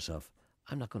said to myself,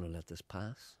 I'm not going to let this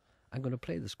pass. I'm going to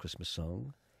play this Christmas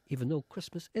song, even though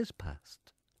Christmas is past.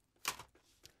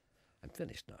 I'm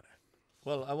finished now.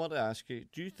 Well, I want to ask you,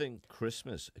 do you think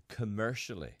Christmas,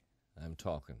 commercially, I'm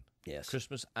talking, yes,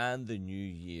 Christmas and the New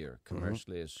Year,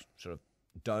 commercially, is sort of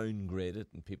downgraded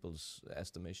in people's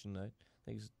estimation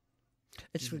now?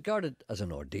 It's regarded as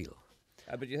an ordeal.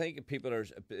 But you think people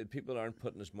aren't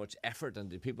putting as much effort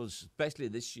into people, especially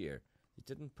this year. They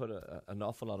didn't put an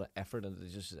awful lot of effort into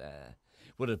it. Just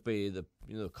would it be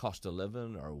the cost of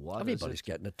living or what? Everybody's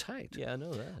getting it tight. Yeah, I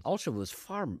know that. Also, there's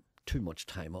far too much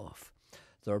time off.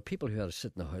 There are people who had to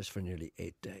sit in the house for nearly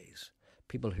 8 days.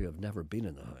 People who have never been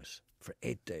in the house for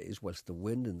 8 days, whilst the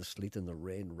wind and the sleet and the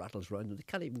rain rattles around them. They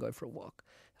can't even go out for a walk.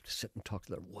 They have to sit and talk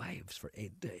to their wives for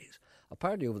 8 days.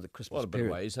 Apparently, over the Christmas period. What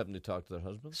about wives having to talk to their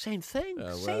husbands? Same thing.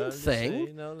 Well, same thing.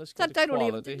 See, no, let's get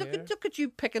look at you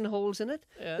picking holes in it.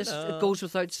 Yeah, It goes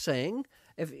without saying.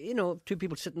 If two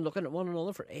people sitting looking at one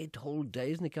another for 8 whole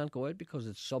days and they can't go out because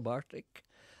it's subarctic,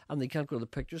 and they can't go to the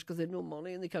pictures because they have no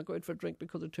money, and they can't go out for a drink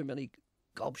because there are too many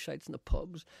gobshites in the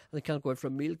pubs, and they can't go out for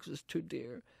a meal because it's too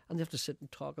dear, and they have to sit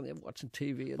and talk, and they're watching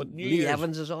TV, and Lee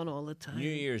Evans is on all the time. New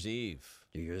Year's Eve.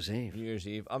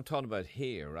 I'm talking about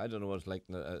here. I don't know what it's like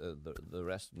in the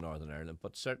rest of Northern Ireland,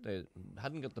 but certainly it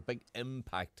hadn't got the big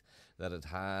impact that it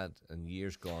had in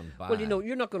years gone by. Well,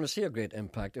 you're not going to see a great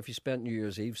impact if you spent New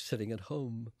Year's Eve sitting at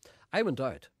home. I went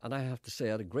out, and I have to say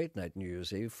I had a great night New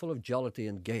Year's Eve, full of jollity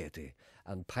and gaiety,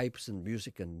 and pipes and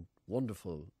music and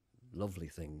wonderful lovely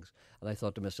things. And I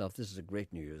thought to myself, this is a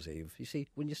great New Year's Eve. You see,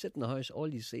 when you sit in the house, all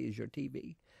you see is your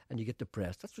TV and you get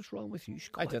depressed. That's what's wrong with you.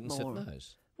 I didn't sit in the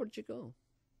house. Where did you go?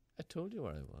 I told you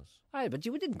where I was. Aye, but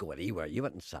you didn't go anywhere. You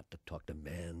went and sat to talk to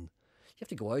men. You have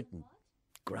to go out and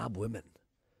grab women,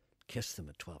 kiss them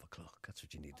at 12 o'clock. That's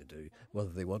what you need to do,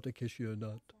 whether they want to kiss you or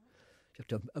not. You have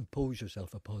to impose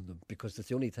yourself upon them because it's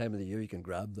the only time of the year you can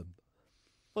grab them.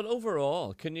 But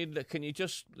overall, can you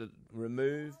just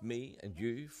remove me and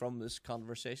you from this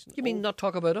conversation? You mean not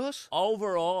talk about us?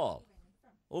 Overall,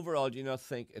 do you not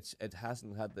think it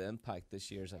hasn't had the impact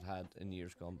this year as it had in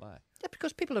years gone by? Yeah,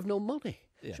 because people have no money.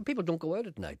 Yeah. So people don't go out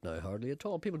at night now hardly at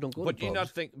all. People don't go. But to do you pubs.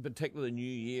 not think, particularly the New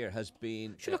Year has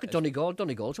been? Look at Donegal.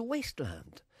 Donegal's a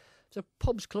wasteland. The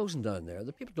pubs closing down there.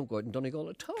 The people don't go out in Donegal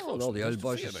at all. All the old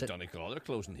boys are Donegal. They're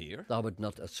closing here. No, but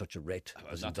not at such a rate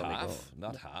as in Donegal.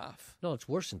 Not half. No, it's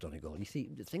worse in Donegal. You see,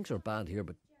 things are bad here,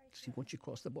 but see, once you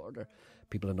cross the border,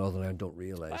 people in Northern Ireland don't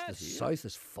realise the south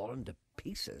is falling to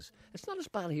pieces. It's not as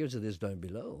bad here as it is down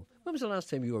below. When was the last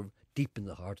time you were deep in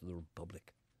the heart of the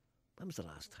Republic? When was the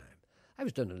last time? I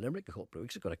was down in Limerick a couple of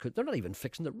weeks ago. They're not even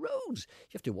fixing the roads.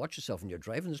 You have to watch yourself when you're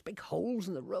driving. There's big holes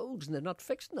in the roads and they're not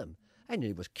fixing them. I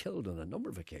nearly was killed on a number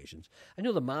of occasions. I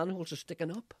know the manholes are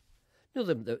sticking up. You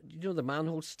know the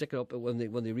manholes sticking up when they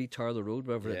retar the road,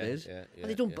 wherever it is. And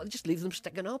they don't just leave them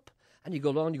sticking up. And you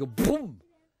go along and you go, boom!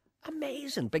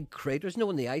 Amazing. Big craters. You know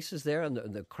when the ice is there and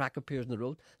the crack appears in the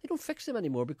road? They don't fix them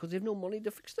anymore because they have no money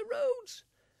to fix the roads.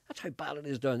 That's how bad it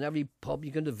is down there. Every pub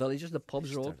you go into villages, the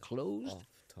pubs are all closed.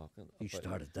 You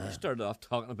started that. You started off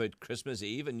talking about Christmas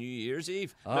Eve and New Year's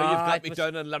Eve. Now you've got me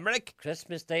down in Limerick.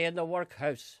 Christmas Day in the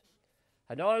workhouse.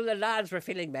 And all the lads were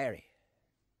feeling merry.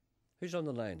 Who's on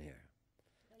the line here?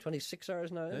 26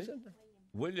 hours now, is it?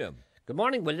 William. Good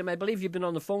morning, William. I believe you've been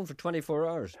on the phone for 24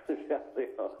 hours.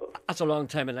 That's a long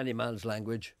time in any man's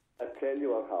language. I tell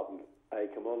you what happened.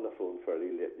 I came on the phone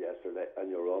fairly late yesterday and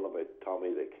you were on about Tommy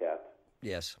the cat.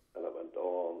 Yes. And it went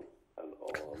on and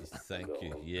on. Thank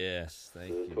you. Yes, thank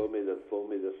you. You phoned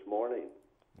me this morning.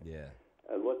 Yeah.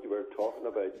 And what you were talking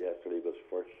about yesterday was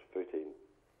first footing.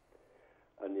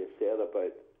 And you said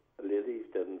about ladies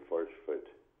didn't first foot.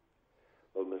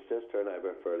 Well, my sister and I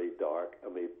were fairly dark,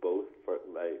 and my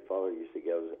father used to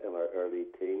get us in our early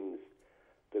teens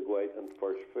to go out on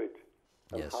first foot.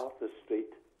 And half the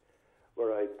street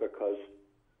were out because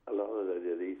a lot of the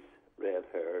ladies,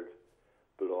 red-haired,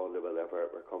 blonde or whatever,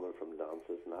 were coming from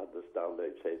dances and had to stand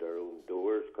outside their own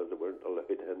doors because they weren't allowed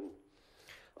in.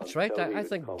 That's right. I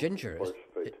think Ginger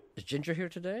is Ginger here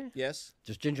today? Yes.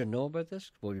 Does Ginger know about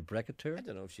this? Will we break it to her? I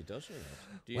don't know if she does or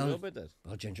not. Do you know about that?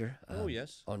 Well, Ginger. Oh,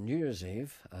 yes. On New Year's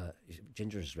Eve,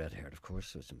 Ginger is red-haired, of course,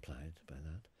 so it's implied by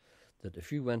that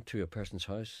if you went to a person's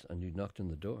house and you knocked on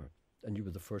the door, and you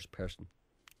were the first person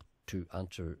to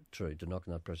knock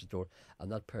on that person's door,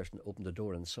 and that person opened the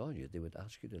door and saw you, they would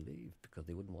ask you to leave because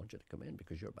they wouldn't want you to come in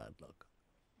because you're bad luck.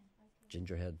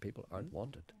 Ginger-haired people aren't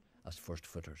wanted as first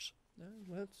footers. No,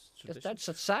 well,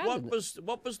 that's sad.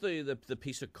 What was the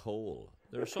piece of coal?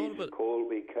 The piece of coal,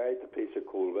 we carried the piece of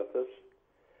coal with us.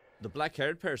 The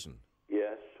black-haired person?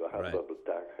 Yes, we had the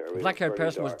black hair. The black-haired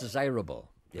person was desirable.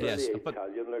 Yes,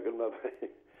 Italian looking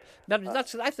maybe.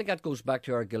 I think that goes back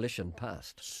to our Galician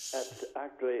past. It's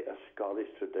actually a Scottish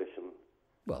tradition.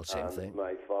 Well, same thing.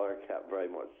 My father kept very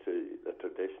much to the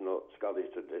traditional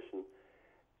Scottish tradition,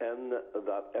 in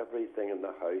that everything in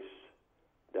the house,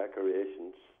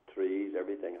 decorations, trees,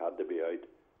 everything had to be out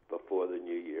before the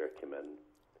new year came in.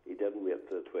 He didn't wait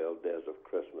for the 12 days of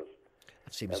Christmas.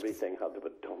 Everything had to be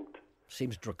dumped.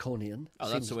 Seems draconian. Oh,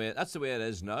 that's the way it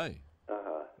is now.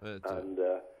 And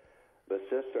my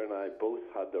sister and I both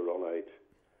had to run out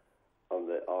on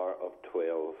the hour of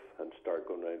 12 and start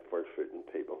going around first footing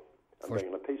people. And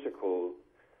bringing a piece of coal,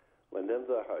 went into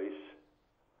the house,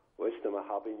 wished them a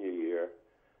happy new year.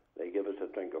 They give us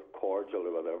a drink of cordial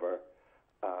or whatever,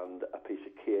 and a piece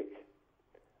of cake,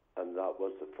 and that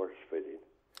was the first footing.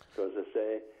 So as I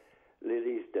say,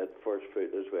 ladies did first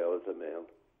foot as well as the men.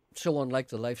 So unlike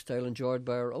the lifestyle enjoyed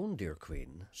by our own dear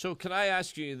Queen. So can I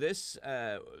ask you this,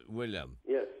 William?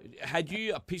 Yes. Had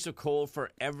you a piece of coal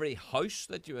for every house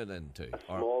that you went into? A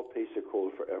small piece of coal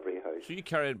for every house. So you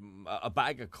carried a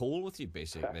bag of coal with you,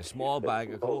 basically, a small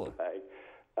bag of coal.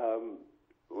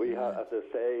 We had, as I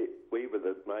say, we were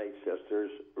my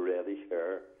sister's reddish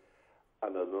hair,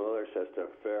 and another sister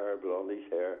fair blondish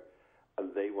hair,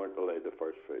 and they weren't allowed the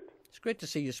first foot. It's great to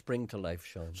see you spring to life,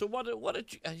 Sean. So what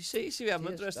did you see? I'm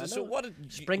interested. So what did you,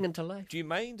 spring into life? Do you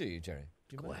mind? Do you, Jerry?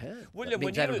 Go ahead. William,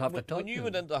 when you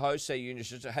went into the house, say you and your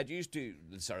sister, had you to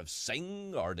sort of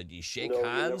sing, or did you shake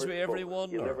hands with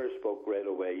everyone? You never spoke right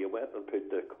away. You went and put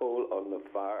the coal on the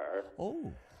fire.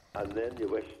 Oh. And then you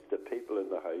wished the people in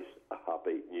the house a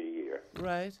happy new year.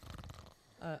 Right.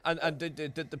 And did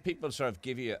the people sort of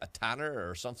give you a tanner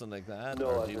or something like that?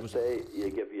 No, as I say, you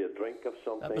give you a drink of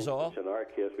something. That was all? Which in our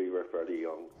case, we were fairly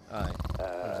young. Aye.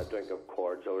 A drink of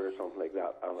cordial or something like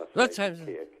that, and a slice of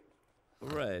cake.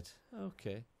 Right.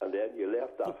 Okay. And then you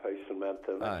left that house and went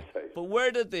to the next house. But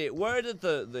where did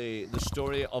the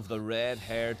story of the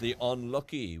red-haired, the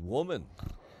unlucky woman?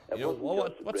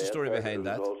 What's the story behind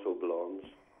that? It was also blondes.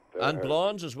 And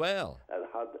blondes as well. And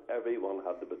everyone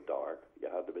had to be dark. You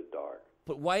had to be dark.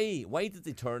 But why did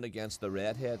they turn against the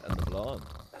redhead and the blonde?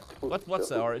 What's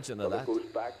the origin of that? It goes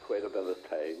back quite a bit of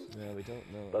time. Yeah, we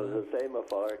don't know. But as I say, my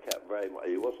father kept very much.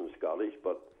 He wasn't Scottish,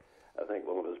 but I think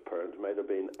one of his parents might have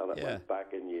been, and it went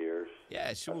back in years.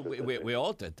 Yeah, sure. We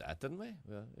all did that, didn't we?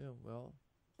 Well,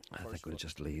 I think we'll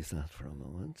just leave that for a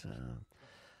moment.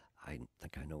 I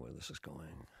think I know where this is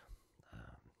going.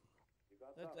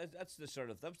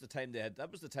 That was the time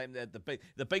they had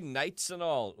the big nights and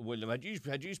all. William, had you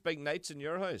big nights in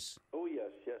your house? Oh yes,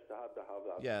 I had to have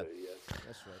that. Yeah, too, yes.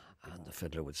 That's right. And the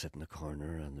fiddler would sit in the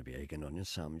corner, and there'd be egg and onion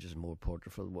sandwiches, more porter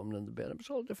for the woman in the bed. It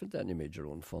was all different then. You made your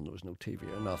own fun. There was no TV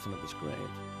or nothing. It was great.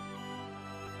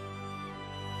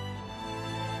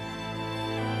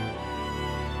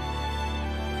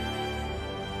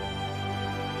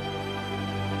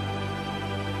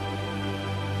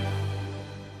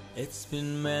 It's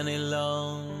been many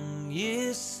long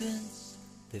years since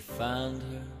they found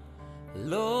her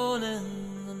alone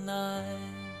in the night.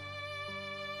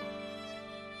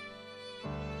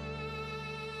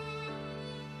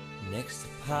 Next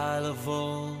a pile of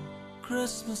old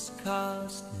Christmas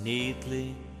cards,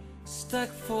 neatly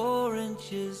stacked 4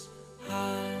 inches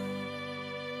high.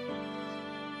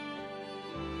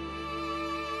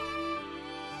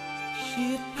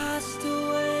 She had passed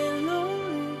away lonely.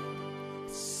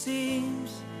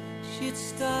 Seems she'd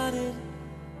started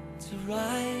to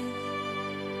write.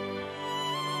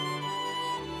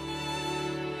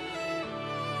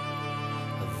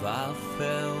 A vow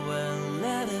farewell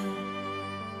letter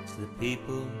to the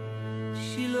people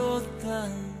she loathed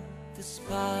and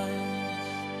despised.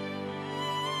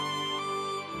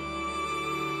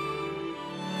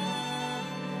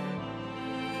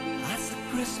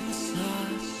 Christmas star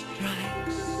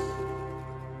strikes.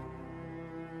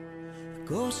 The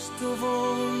ghost of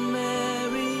old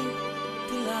Mary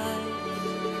delights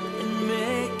in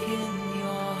making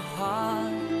your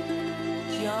heart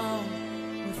jump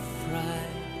with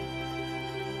fright.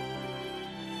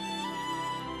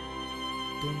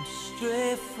 Don't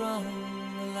stray from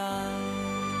the line.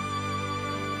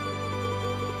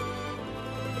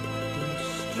 Don't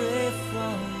stray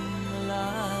from the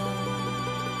line.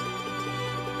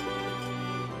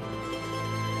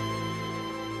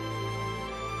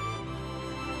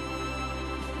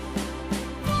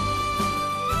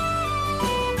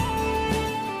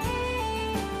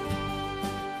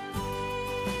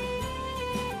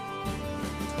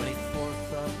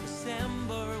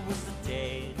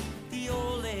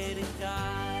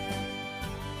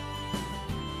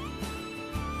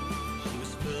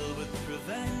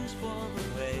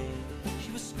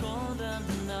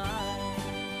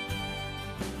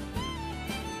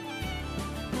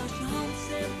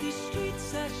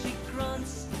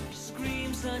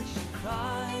 And she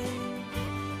cried.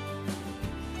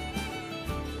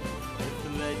 If the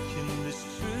legend is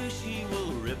true, she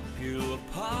will rip you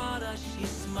apart as she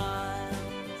smiles.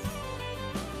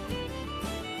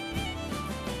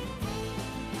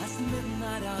 As the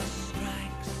midnight hour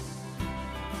strikes,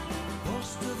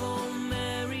 most of all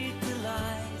Mary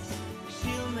delights,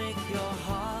 she'll make your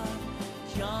heart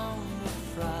jump with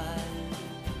fright.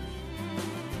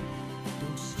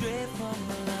 Don't stray from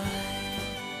the line.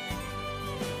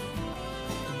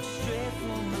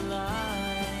 From the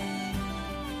line,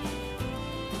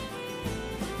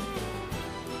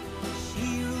 she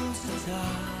rules the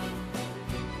town,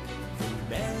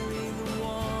 Mary the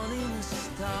warning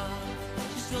star.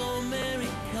 She's old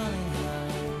Mary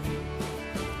Cunningham,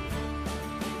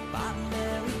 Bad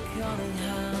Mary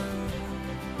Cunningham.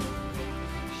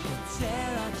 She'll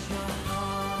tear at your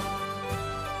heart,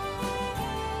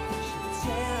 she'll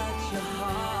tear at your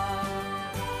heart.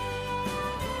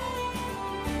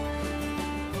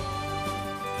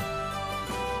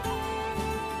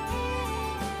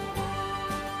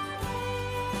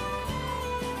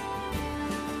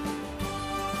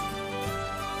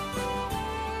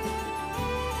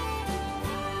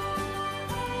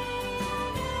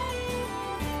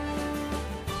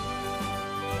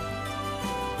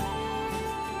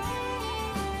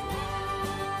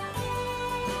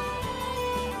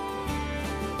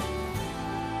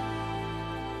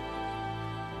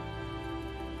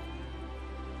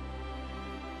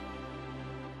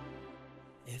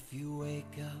 If you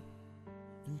wake up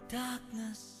in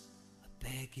darkness, I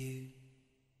beg you,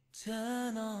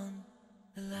 turn on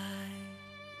the light.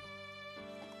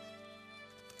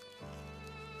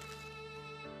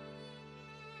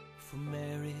 For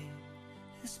Mary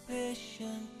is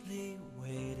patiently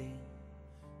waiting,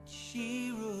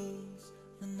 she rules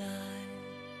the night.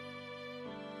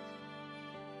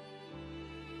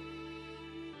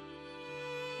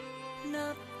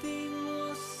 Nothing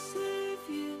will save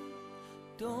you.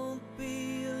 Don't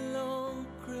be alone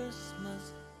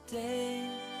Christmas Day.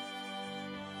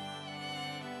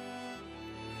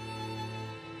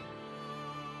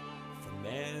 For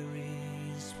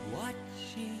Mary's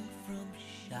watching from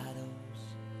shadows,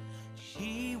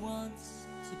 she wants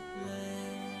to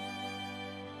play.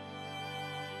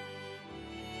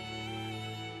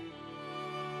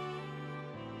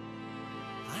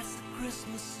 As the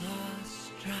Christmas star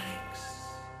strikes,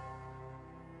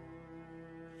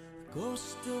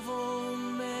 ghost of old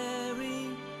Mary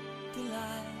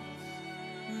delights,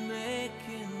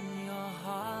 making your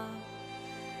heart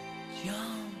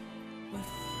jump with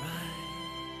fright.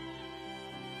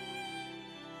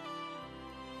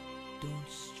 Don't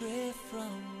stray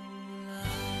from the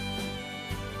line.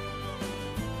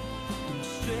 Don't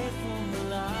stray from the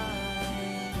line.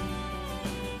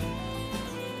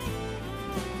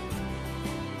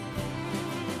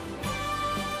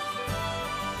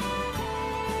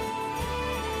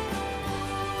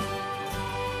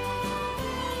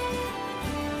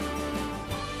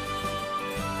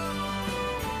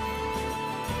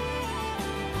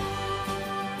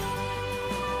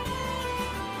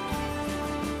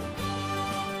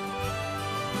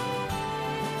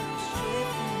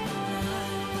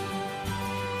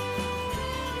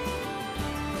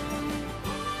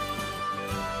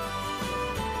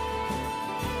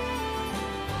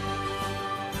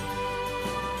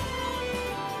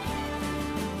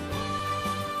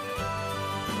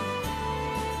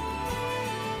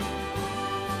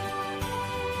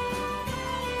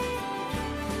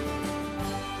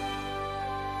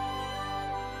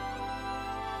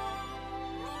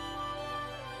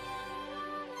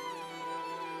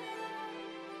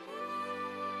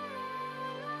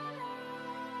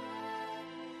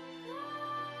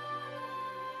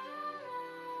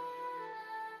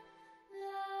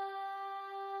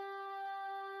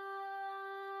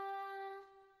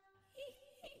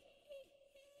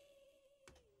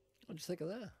 What do you think of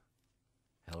that?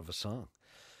 Hell of a song.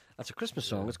 That's a Christmas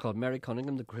song. It's called Mary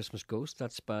Cunningham, the Christmas Ghost.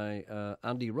 That's by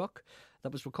Andy Ruck.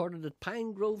 That was recorded at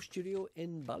Pine Grove Studio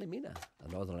in Ballymena,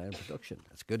 a Northern Ireland production.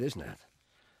 That's good, isn't it?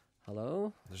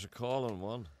 Hello? There's a call on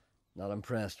one. Not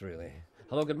impressed, really.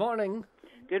 Hello, good morning.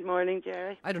 Good morning,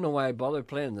 Gerry. I don't know why I bother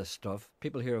playing this stuff.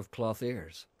 People here have cloth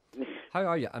ears. How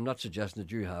are you? I'm not suggesting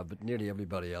that you have, but nearly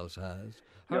everybody else has.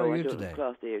 How are you today?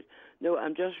 Cloth ears. No,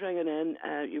 I'm just ringing in.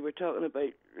 You were talking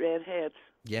about redheads.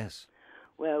 Yes.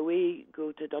 Well, we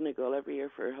go to Donegal every year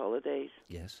for holidays.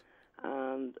 Yes.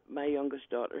 And my youngest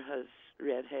daughter has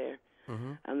red hair.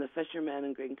 Mm-hmm. And the fishermen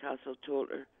in Greencastle told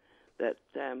her that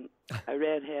a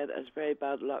redhead is very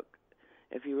bad luck.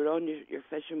 If you were on your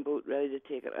fishing boat ready to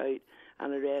take it out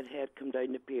and a redhead come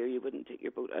down the pier, you wouldn't take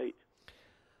your boat out.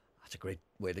 That's a great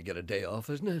way to get a day off,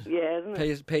 isn't it? Yeah, isn't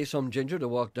it? Pay some ginger to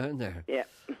walk down there. Yeah.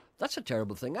 That's a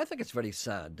terrible thing. I think it's very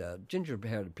sad.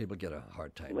 Ginger-haired people get a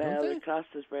hard time, well, don't they? the class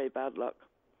is very bad luck.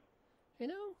 You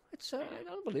know, it's I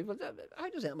don't believe it. How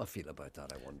does Emma feel about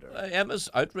that, I wonder? Emma's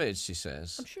outraged, she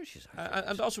says. I'm sure she's outraged.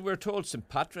 And also we're told St.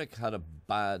 Patrick had a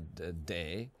bad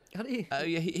day. Had he?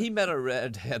 He met a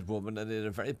redhead woman and he had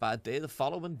a very bad day the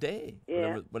following day.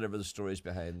 Yeah. Whatever the story's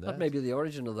behind that. That may be the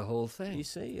origin of the whole thing. You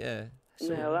see, yeah.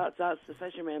 No, that's the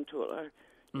fishermen told her.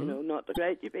 You know, not the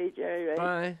right you be, Gerry,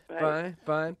 right?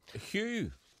 Bye.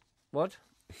 Hugh. What?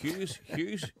 Hugh's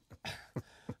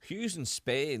in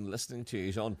Spain listening to you.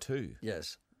 He's on too.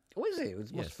 Yes. Oh, is he?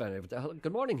 It's most fair.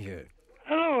 Good morning, Hugh.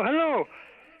 Hello.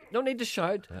 No need to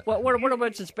shout.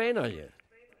 Whereabouts in Spain are you?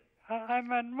 I'm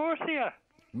in Murcia.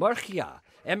 Murcia.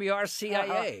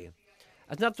 M-U-R-C-I-A.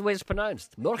 That's not the way it's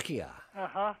pronounced. Murcia.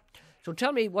 Uh-huh. So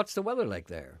tell me, what's the weather like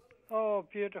there? Oh,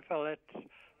 beautiful. It's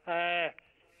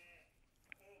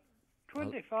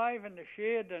 25 in the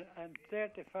shade and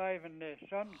 35 in the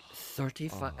sun.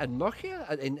 35 and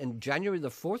Murcia in January the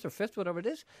 4th or 5th, whatever it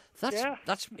is.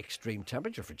 That's extreme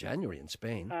temperature for January in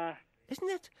Spain, isn't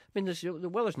it? I mean, the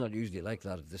weather's not usually like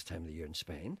that at this time of the year in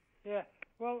Spain. Yeah.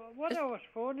 Well, what I was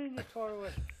phoning you for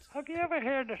was, have you ever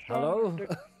heard a song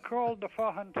called "The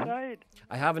Fahan Side"?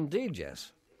 I have indeed,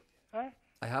 yes. Huh?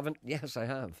 I haven't. Yes, I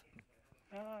have.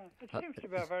 It seems to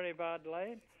be a very bad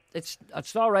line. It's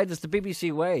all right. It's the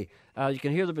BBC way. You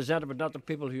can hear the presenter, but not the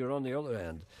people who are on the other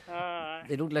end.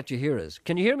 They don't let you hear us.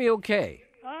 Can you hear me okay?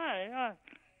 Aye.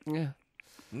 Yeah.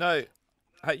 Now,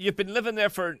 you've been living there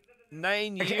for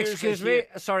 9 years. Excuse me.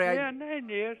 Sorry. Yeah, 9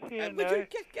 years here now.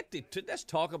 Let's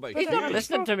talk about He's not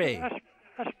listening to me. I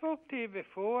spoke to you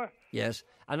before. Yes.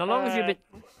 And how long have you been...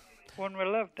 When we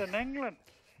lived in England.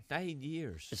 9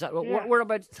 years. Is that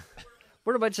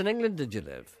whereabouts in England did you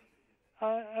live?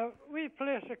 We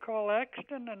place called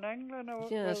Exton in England.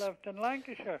 Yes. We lived in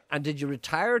Lancashire. And did you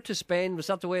retire to Spain? Was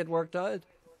that the way it worked out?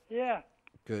 Yeah.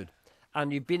 Good.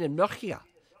 And you've been in Murcia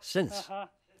since?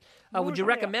 Would you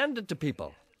recommend it to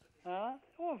people? Oh,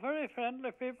 very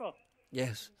friendly people.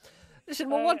 Yes.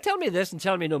 Listen, tell me this and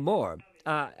tell me no more.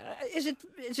 Is it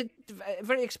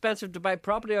very expensive to buy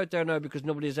property out there now because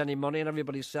nobody has any money and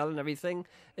everybody's selling everything?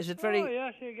 Is it very... Oh,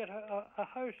 yes, you get a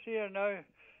house here now,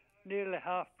 nearly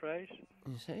half price.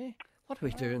 You see? What are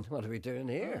we doing? What are we doing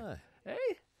here?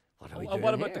 Hey? What are we doing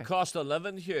What about the cost of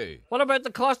living, Hugh? What about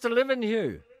the cost of living,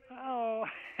 Hugh? Oh,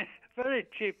 very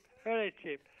cheap, very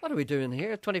cheap. What are we doing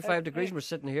here? 25 degrees and we're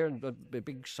sitting here and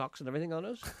big socks and everything on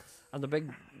us. And the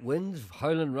big winds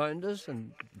howling round us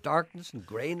and darkness and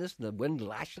greyness and the wind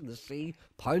lashing the sea,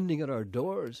 pounding at our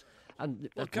doors. And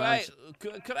could I ask,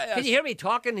 can you hear me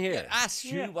talking here? Yeah, ask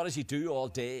Hugh, what does he do all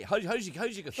day? How's he go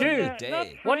through Hugh, the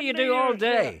day? What do you do all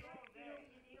day?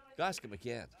 Ask him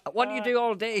again. What do you do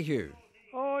all day, Hugh?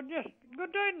 Oh, just go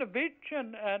down the beach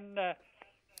and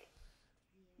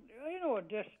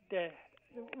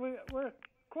we're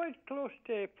quite close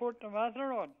to Port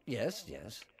Mazaron. Yes.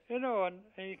 You know, and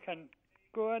you can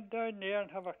go down there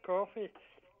and have a coffee.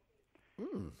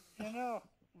 You know.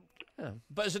 Yeah.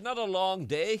 But is it not a long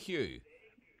day, Hugh?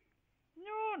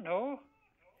 No.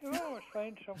 You always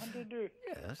find something to do.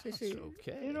 Yes, I see.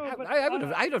 Okay. You know,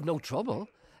 I'd have no trouble.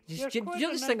 You're you quite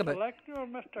just an think about intellectual,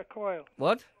 Mr. Coyle.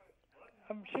 What?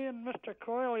 I'm saying Mr.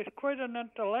 Coyle is quite an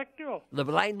intellectual. The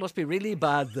line must be really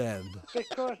bad then.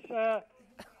 Because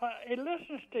he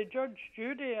listens to Judge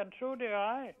Judy, and so do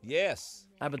I. Yes.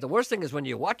 But the worst thing is when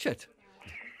you watch it.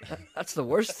 That's the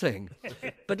worst thing.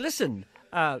 But listen,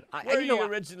 where are you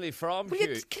originally from, Hugh?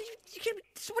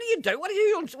 What are you doing? What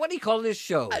do you call this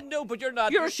show? No, but you're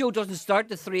not. Your show doesn't start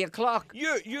till 3 o'clock.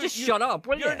 Just shut up,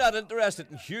 will you? You're not interested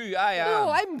in Hugh. I am.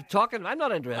 No, I'm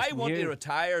not interested. I want to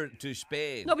retire to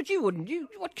Spain. No, but you wouldn't.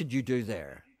 What could you do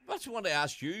there? That's what I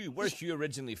asked you. Where's you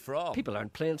originally from? People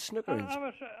aren't playing snooker. I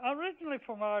was originally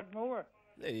from Ardmore.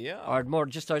 Yeah. Or more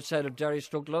just outside of Derry,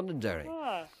 Londonderry.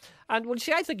 Ah. And well,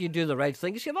 see, I think you do the right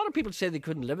thing. You see, a lot of people say they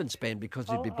couldn't live in Spain because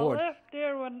they'd be bored. I left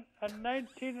there in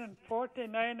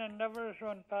 1949 and never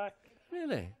went back.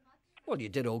 Really? Well, you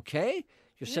did okay.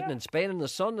 You're sitting in Spain in the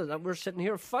sun, and we're sitting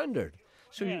here foundered.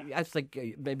 So I think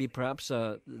maybe perhaps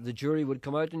the jury would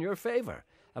come out in your favour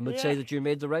and would say that you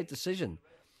made the right decision.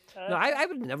 No, I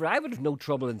would never. I would have no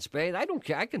trouble in Spain. I don't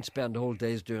care. I can spend whole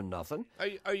days doing nothing.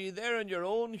 Are you there on your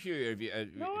own, Hugh? Have you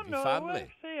No, family?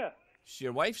 wife's here. So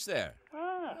your wife's there.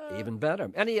 Even better.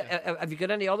 Have you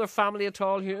got any other family at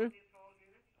all here?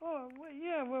 Oh,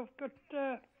 yeah, we've got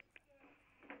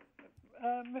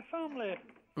my family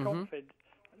comfort,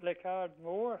 like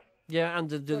Ardmore. Yeah, and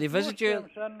do they visit you?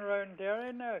 Around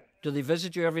Derry now. Do they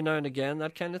visit you every now and again,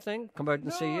 that kind of thing? Come out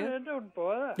and see you? No, they don't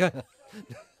bother.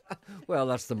 Well,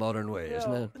 that's the modern way,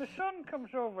 isn't it? My son comes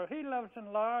over. He lives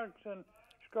in Largs in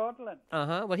Scotland.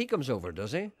 Well, he comes over,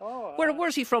 does he? Oh,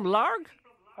 Where's he from? Larg?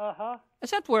 Uh-huh.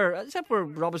 Is that where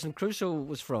Robinson Crusoe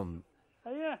was from?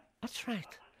 Yeah. That's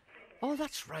right. Oh,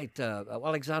 that's right.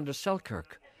 Alexander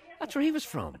Selkirk. That's where he was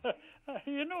from.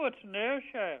 You know it's in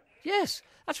Ayrshire. Yes,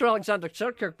 that's where Alexander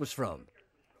Selkirk was from.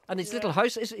 And his little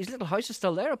house, his little house is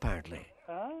still there apparently.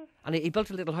 And he built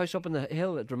a little house up on the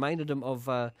hill. It reminded him of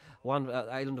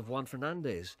island of Juan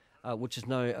Fernandez, which is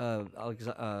now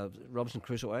Robinson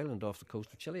Crusoe Island off the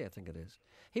coast of Chile, I think it is.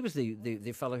 He was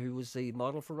the fellow who was the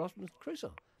model for Robinson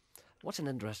Crusoe. What's an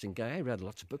interesting guy. I read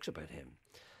lots of books about him.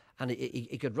 And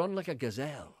he could run like a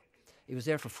gazelle. He was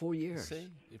there for 4 years. See,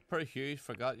 you've pretty Hugh. You've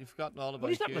forgotten all about. Well,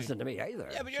 he's not Hugh. listening to me either.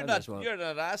 Yeah, but you're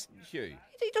not asking Hugh.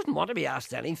 He doesn't want to be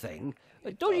asked anything.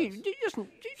 Don't you? He doesn't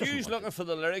Hugh's looking for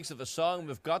the lyrics of a song.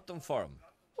 We've got them for him.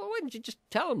 Well, why didn't you just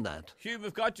tell him that? Hugh,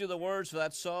 we've got you the words for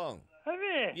that song. Have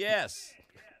you? Yes.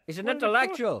 He's an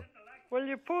intellectual. Will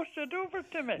you post it over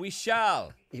to me? We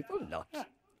shall. He will not.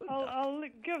 I'll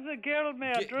give the girl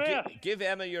my address. Give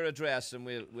Emma your address and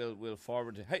we'll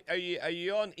forward it. Hey, are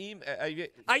you on email?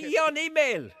 Are you on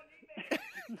email?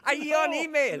 Are you on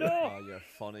email? No. Oh, you're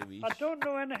funny, wee. I don't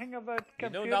know anything about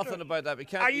computers. You know nothing about that. We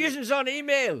can't. Are you on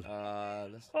email?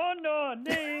 Oh no,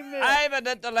 no email. I'm an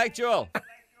intellectual.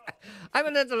 I'm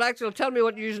an intellectual. Tell me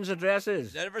what Usen's address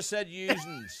is. Never said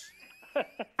Usen's.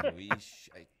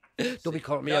 Don't be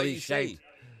calling me a wee shite. See,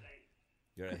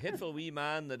 you're a hateful wee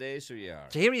man the day, so you are.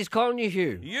 So here he's calling you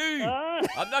Hugh. You!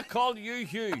 I'm not calling you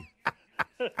Hugh.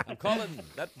 I'm calling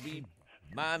that wee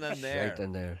man in there. Shite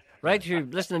in there. Right, Hugh.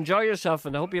 Listen, enjoy yourself,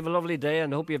 and I hope you have a lovely day,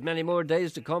 and I hope you have many more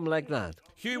days to come like that.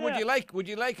 Hugh, would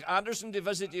you like Anderson to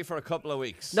visit you for a couple of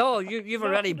weeks? No, you've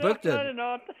already booked it.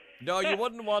 No, you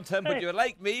wouldn't want him, but you'd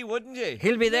like me, wouldn't you?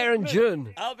 He'll be there in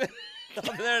June. I'll be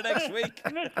there next week.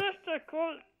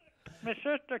 My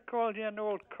sister called you an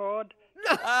old cod.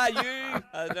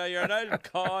 No, you're an old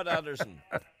cod, Anderson.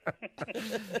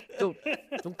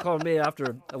 Don't call me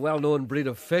after a well-known breed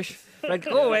of fish. Right,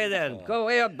 go away then. Go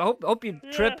away. I hope you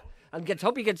trip and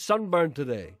hope you get sunburned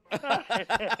today.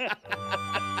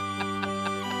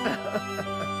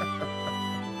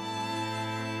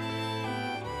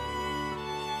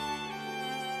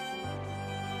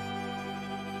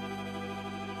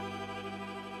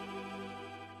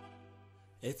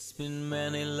 It's been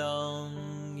many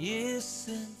long years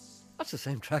since. That's the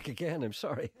same track again. I'm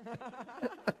sorry.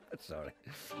 Sorry.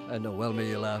 I know. Well, may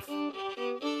you laugh.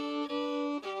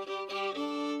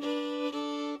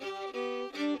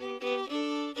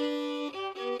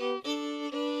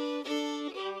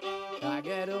 I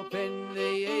get up in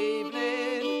the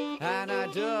evening and I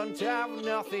don't have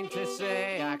nothing to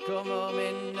say. I come home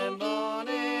in the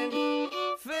morning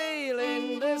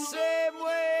feeling the same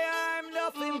way. I'm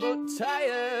nothing but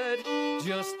tired,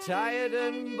 just tired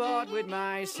and bored with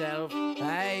myself.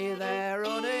 Hey there,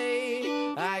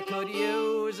 honey, I could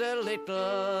use a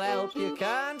little help. You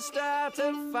can't start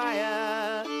a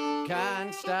fire,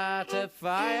 can't start a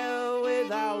fire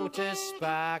without a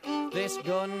spark. This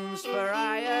gun's for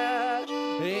hire,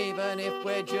 even if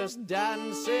we're just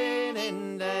dancing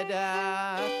in the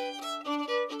dark.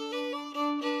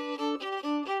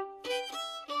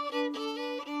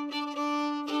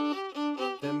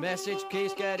 The message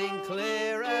keeps getting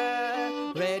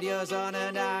clearer. Radio's on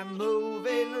and I'm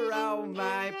moving around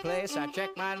my place. I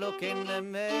check my look in the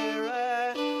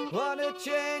mirror. Wanna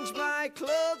change my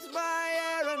clothes, my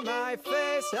hair in my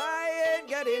face, I ain't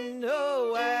getting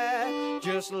nowhere.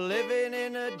 Just living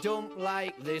in a dump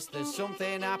like this, there's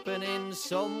something happening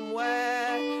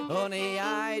somewhere. Honey,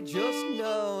 I just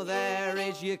know there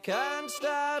is. You can't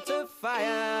start a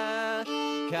fire,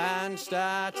 can't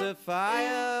start a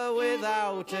fire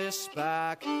without a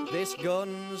spark. This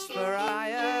gun's for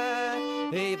hire,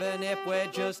 even if we're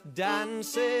just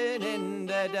dancing in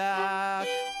the dark.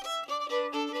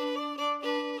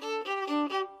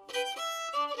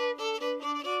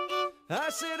 I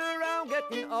sit around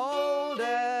getting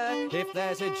older. If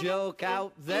there's a joke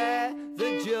out there,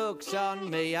 the joke's on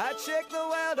me. I shake the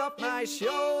world off my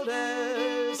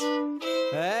shoulders.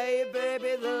 Hey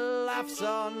baby, the laugh's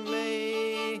on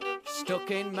me.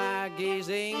 Stuck in Maggie's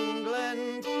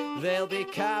England, they'll be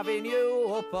carving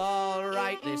you up all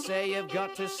right. They say you've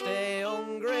got to stay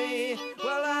hungry.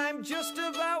 Well, I'm just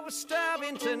about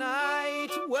starving tonight,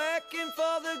 working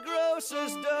for the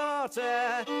grocer's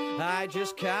daughter. I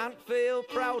just can't feel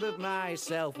proud of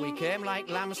myself. We came like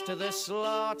lambs to the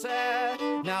slaughter.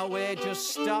 Now we're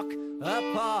just stock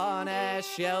upon a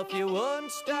shelf. You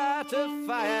won't start a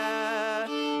fire,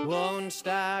 won't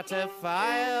start a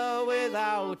fire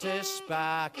without a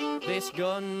spark. This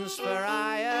gun's for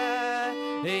hire,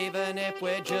 even if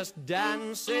we're just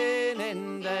dancing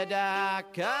in the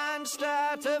dark. Can't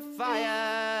start a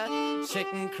fire,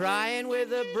 sitting crying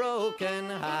with a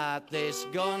broken heart. This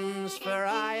gun's for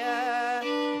hire,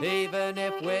 even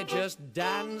if we're just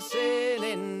dancing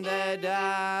in the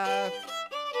dark.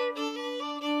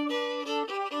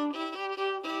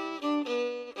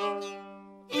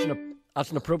 That's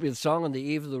an appropriate song on the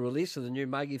eve of the release of the new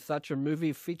Maggie Thatcher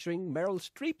movie featuring Meryl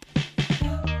Streep,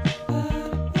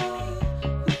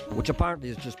 which apparently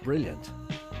is just brilliant.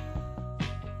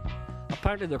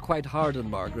 Apparently they're quite hard on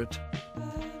Margaret.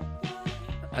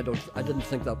 I didn't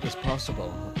think that was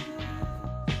possible.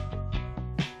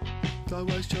 Don't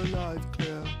waste your life,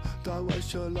 Claire. Don't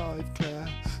waste your life, Claire.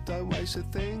 Don't waste the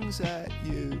things that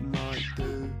you might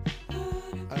do.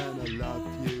 And I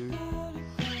love you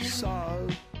so.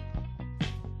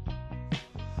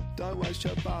 Don't waste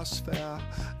your bus fare,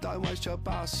 don't waste your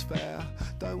bus fare.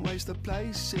 Don't waste the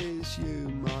places you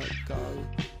might go.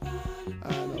 And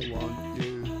I want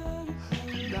you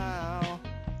now.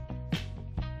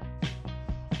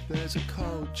 There's a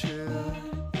cold chill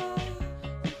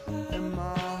in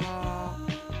my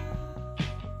heart.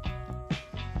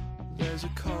 There's a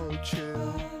cold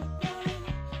chill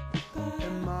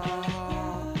in my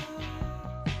heart.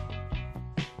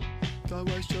 Don't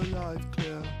waste your life,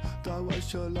 Claire. Don't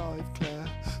waste your life, Claire.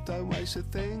 Don't waste the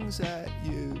things that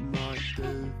you might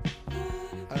do.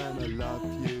 And I love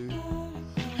you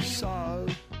so.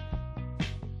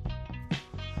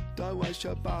 Don't waste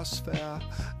your bus fare.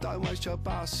 Don't waste your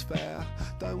bus fare.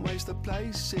 Don't waste the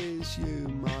places you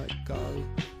might go.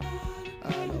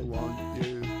 And I want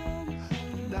you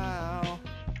now.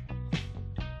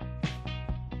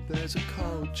 There's a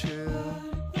cold chill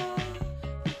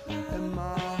in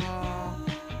my heart.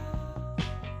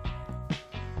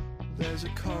 There's a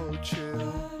cold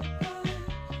chill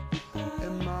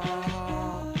in my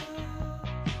heart.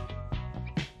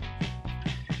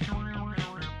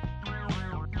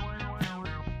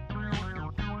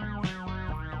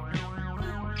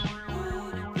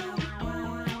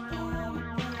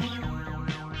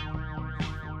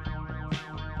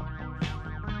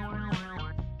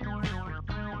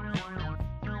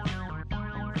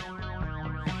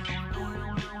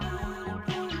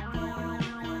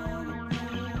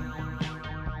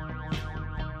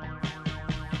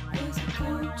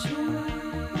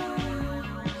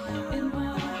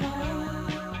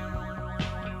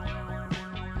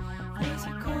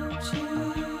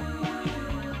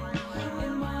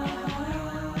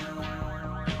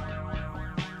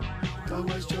 Don't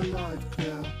waste your life,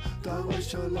 Claire. Don't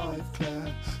waste your life,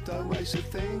 Claire. Don't waste the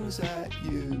things that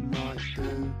you might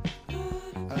do.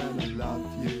 And I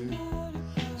love you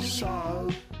so.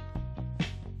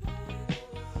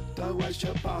 Don't waste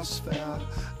your bus fare.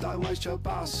 Don't waste your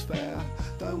bus fare.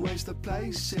 Don't waste the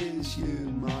places you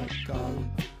might go.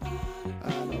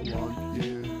 And I want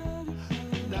you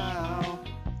now.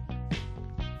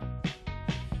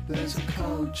 There's a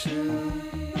cold chill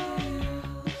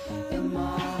in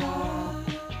my heart.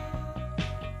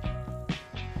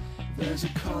 There's a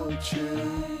cold chill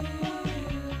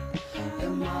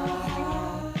in my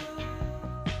heart.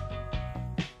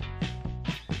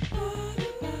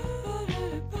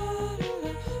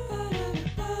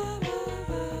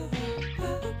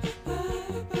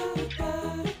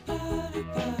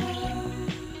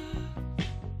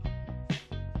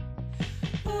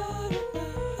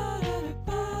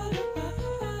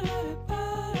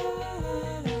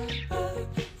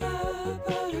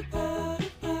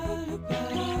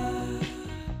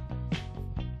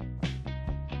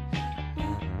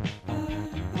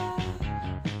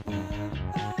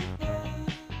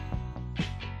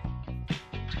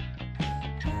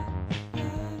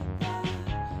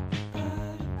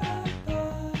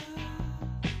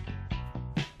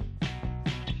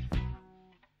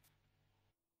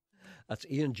 That's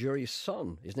Ian Gerry's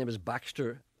son. His name is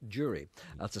Baxter Gerry.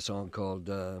 That's a song called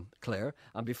Claire.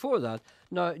 And before that,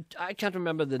 now, I can't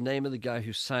remember the name of the guy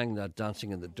who sang that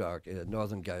Dancing in the Dark, a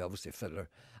northern guy, obviously a fiddler,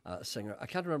 singer. I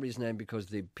can't remember his name because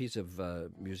the piece of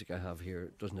music I have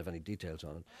here doesn't have any details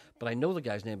on it. But I know the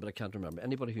guy's name, but I can't remember.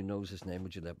 Anybody who knows his name,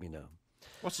 would you let me know?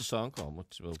 What's the song called?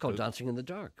 It's called Dancing in the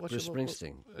Dark. Bruce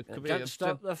Springsteen. Can't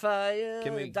stop the fire.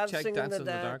 Can we dancing check Dancing in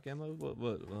the Dark? Emma?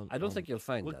 I don't think you'll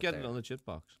find We'll that get there. it on the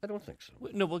jukebox. I don't think so.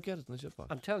 No, we'll get it on the jukebox.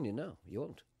 I'm telling you, no, you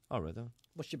won't. All right, then.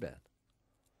 What's your bet?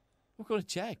 We're going to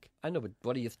check. I know, but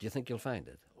what do you think you'll find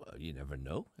it? Well, you never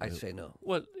know. I'd say no.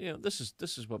 Well, this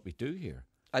is what we do here.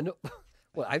 I know.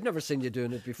 Well, I've never seen you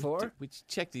doing it before. We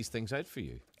check these things out for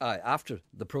you. After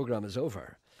the program is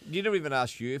over. You never even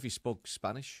asked you if he spoke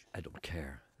Spanish. I don't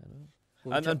care.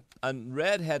 I know. And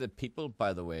red-headed people,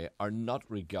 by the way, are not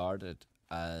regarded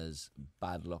as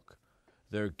bad luck.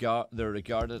 They're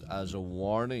regarded as a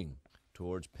warning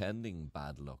towards pending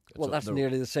bad luck. That's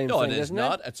nearly the same thing, thing, isn't it? No, it is isn't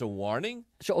not. it? It's a warning.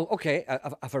 So, okay,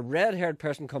 if a red-haired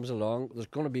person comes along, there's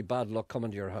going to be bad luck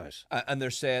coming to your house. And they're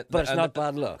saying... But it's not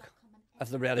bad luck if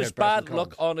the red-haired There's person bad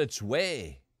luck on its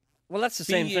way. Well, that's the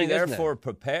same thing, Be isn't it? therefore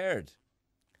prepared.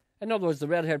 In other words, the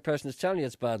red-haired person is telling you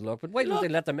it's bad luck, but why don't they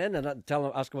let them in and ask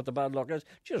them what the bad luck is?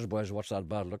 Jesus, boys, what's that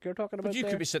bad luck you're talking about? But you there?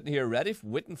 could be sitting here ready,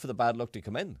 waiting for the bad luck to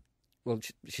come in. Well,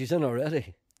 she's in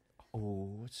already.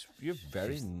 Oh, you're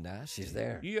very nasty. She's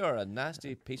there. You are a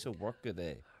nasty piece of work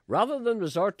today. Rather than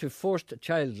resort to forced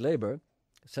child labour,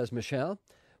 says Michelle,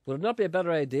 would it not be a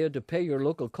better idea to pay your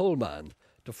local coal man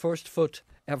to first foot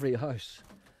every house?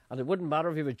 And it wouldn't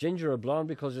matter if he was ginger or blonde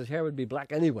because his hair would be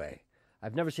black anyway.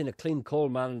 I've never seen a clean coal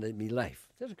man in my life.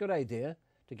 That's a good idea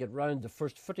to get round the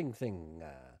first footing thing.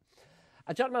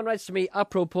 A gentleman writes to me,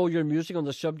 apropos your music on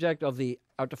the subject of the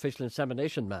artificial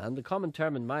insemination man, the common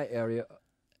term in my area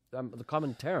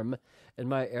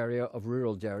of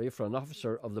rural Derry for an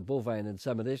officer of the bovine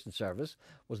insemination service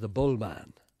was the bull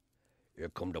man. Here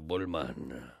come the bull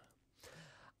man.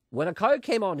 When a cow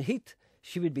came on heat,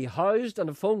 she would be housed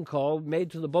and a phone call made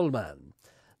to the bull man.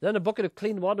 Then a bucket of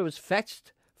clean water was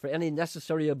fetched for any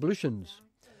necessary ablutions.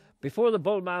 Before the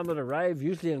bull man would arrive,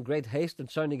 usually in great haste and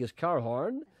sounding his car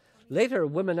horn. Later,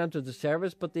 women entered the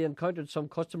service, but they encountered some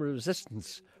customer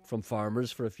resistance from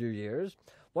farmers for a few years.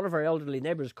 One of our elderly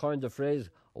neighbours coined the phrase,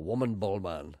 a woman bull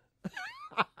man.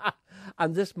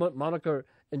 And this moniker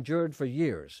endured for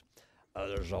years.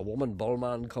 There's a woman bull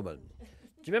man coming. Do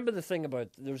you remember the thing about,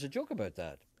 there was a joke about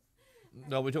that?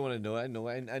 No, we don't want to know. I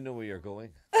know where you're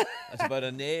going. It's about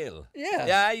a nail. Yeah.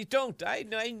 Yeah, you don't. I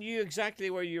knew exactly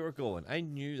where you were going. I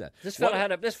knew that. This fella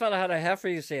had a heifer,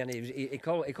 you see, and he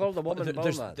called the woman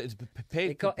bull man.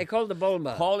 He called the bull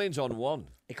man. Pauline's on one.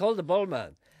 He called the bull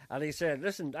man. And he said,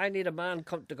 listen, I need a man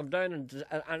to come down and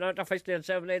artificially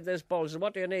inseminate this bull. He said,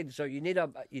 what do you need? So you need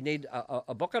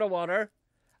a bucket of water,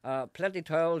 plenty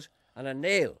towels, and a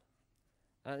nail.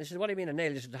 And he said, what do you mean a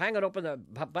nail? He said, hang it up in the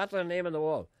battling name on the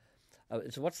wall.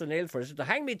 So what's the nail for? He said, to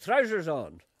hang me trousers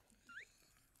on.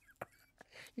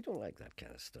 You don't like that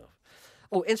kind of stuff.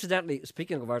 Oh, incidentally,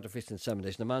 speaking of artificial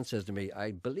insemination, a man says to me,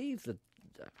 I believe that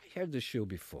I heard this show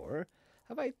before.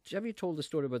 Have you told the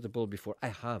story about the bull before? I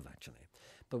have, actually.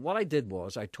 But what I did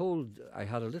was I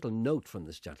had a little note from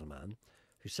this gentleman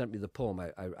who sent me the poem.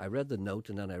 I read the note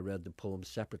and then I read the poem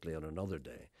separately on another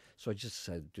day. So I just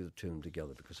decided to do the two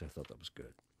together because I thought that was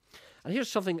good. And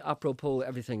here's something apropos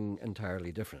everything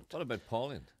entirely different. What about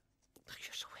Pauline?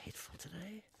 You're so hateful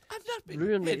today. I've not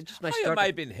been hateful. How have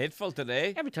I been hateful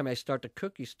today? Every time I start to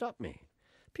cook, you stop me.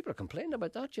 People are complaining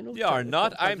about that, you know. They are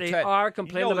not. They are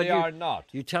complaining about you. No, they are not.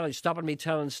 You stopping me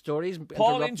telling stories.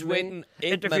 Pauline's waiting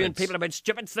 8 interviewing minutes. people about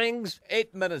stupid things.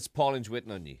 8 minutes. Pauline's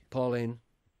waiting on you. Pauline.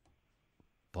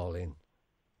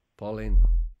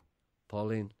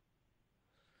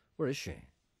 Where is she?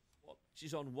 What?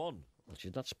 She's on one. Well,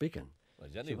 she's not speaking. Well,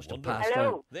 she must have wonder. passed Hello.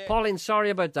 out. There. Pauline, sorry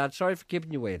about that. Sorry for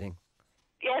keeping you waiting.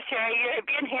 Yes, Gerry, you're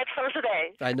being hateful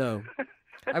today. I know.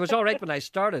 I was all right when I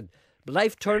started.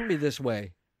 Life turned me this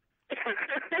way.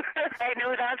 I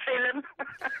know that feeling.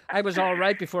 I was all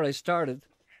right before I started.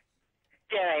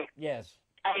 Gerry. Yes.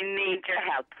 I need your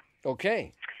help.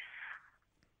 Okay.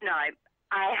 Now,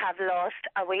 I have lost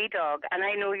a wee dog, and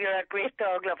I know you're a great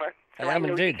dog lover. So I am know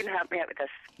indeed. you can help me out with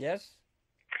this. Yes?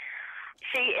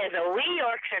 She is a wee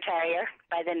Yorkshire Terrier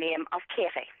by the name of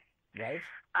Katie. Right.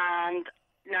 And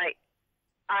now,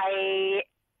 I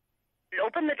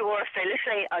opened the door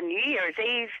foolishly on New Year's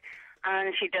Eve,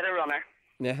 and she did a runner.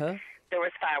 Uh-huh. There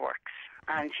was fireworks,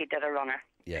 and she did a runner.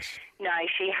 Yes. Now,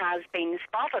 she has been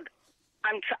spotted.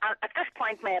 At this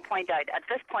point, may I point out, at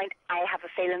this point, I have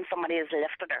a feeling somebody has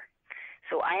lifted her.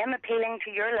 So I am appealing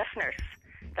to your listeners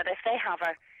that if they have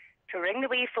her, to ring the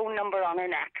wee phone number on her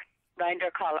neck, round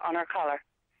her collar, on her collar.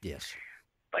 Yes.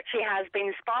 But she has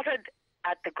been spotted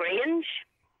at the Grange.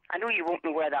 I know you won't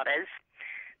know where that is.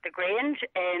 The Grange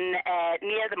in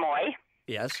near the Moy.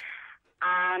 Yes.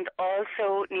 And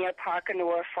also near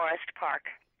Parkinore Forest Park.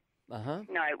 Uh-huh.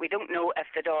 Now, we don't know if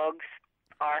the dogs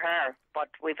are her, but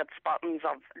we've had spottings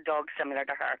of dogs similar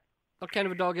to her. What kind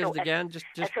of a dog is it again? Just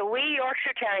It's a wee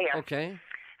Yorkshire Terrier. Okay.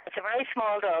 It's a very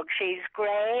small dog. She's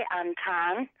grey and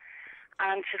tan,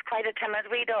 and she's quite a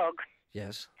timid wee dog.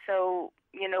 Yes. So,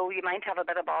 you might have a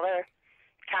bit of bother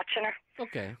catching her.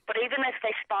 Okay. But even if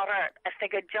they spot her, if they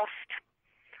could just,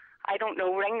 I don't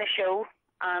know, ring the show,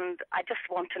 and I just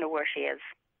want to know where she is.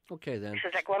 Okay, then.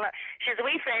 She's like she's a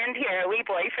wee friend here, a wee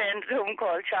boyfriend at home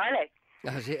called Charlie.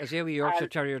 Has he a wee Yorkshire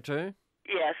Terrier too?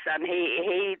 Yes, and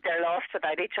they're lost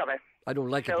without each other. I don't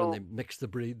like it when they mix the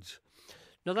breeds.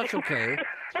 No, that's okay.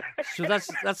 So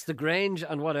that's the Grange,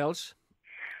 and what else?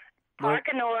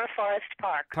 Parkinore Forest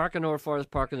Park. Parkinore Forest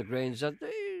Park and the Grange.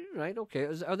 Right, okay.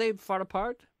 Are they far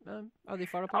apart? Are they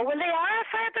far apart? Oh, well, they are a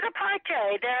fair bit apart,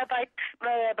 Jerry. They're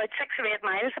about 6 or 8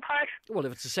 miles apart. Well,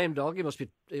 if it's the same dog,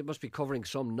 it must be covering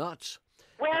some nuts.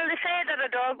 Well, they say that a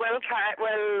dog will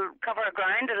cover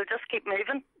ground. It'll just keep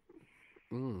moving.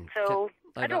 So,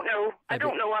 I don't know. I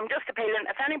don't know. I'm just appealing.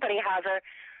 If anybody has her,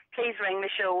 please ring the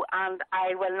show, and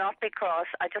I will not be cross.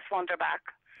 I just want her back.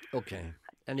 Okay.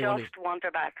 Just want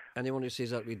her back. Anyone who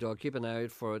sees that wee dog, keep an eye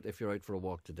out for it if you're out for a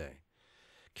walk today.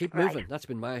 Keep moving. That's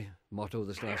been my motto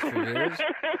this last few years.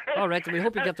 All right, then we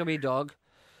hope you get the wee dog.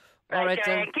 All right,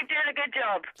 then. Keep doing a good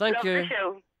job. Thank Love you. the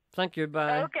show. Thank you.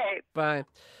 Bye. Okay. Bye.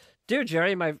 Dear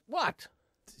Gerry, what?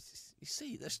 You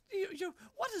see,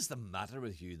 what is the matter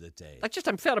with you today?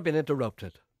 I'm fed up being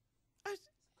interrupted.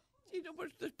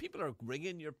 People are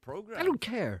ringing your program. I don't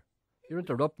care. You're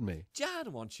interrupting me.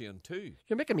 Jan wants you on too.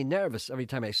 You're making me nervous every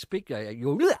time I speak. I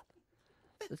go, bleh.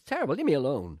 It's terrible. Leave me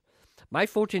alone. My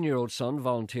 14-year-old son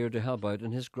volunteered to help out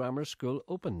in his grammar school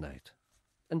open night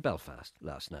in Belfast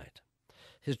last night.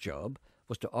 His job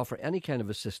was to offer any kind of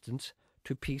assistance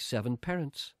to P7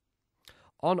 parents.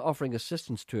 On offering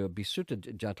assistance to a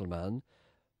besuited gentleman,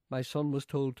 my son was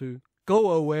told to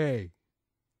go away.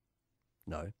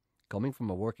 Now, coming from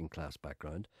a working-class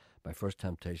background, my first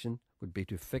temptation would be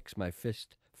to fix my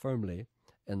fist firmly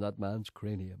in that man's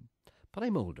cranium. But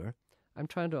I'm older. I'm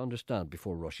trying to understand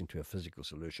before rushing to a physical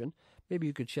solution. Maybe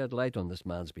you could shed light on this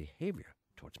man's behaviour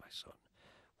towards my son.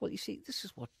 Well, you see, this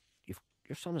is what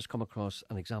your son has come across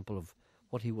an example of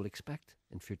what he will expect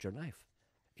in future life.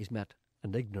 He's met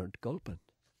an ignorant gulpin.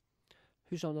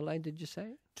 Who's on the line, did you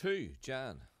say? 2,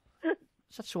 Jan.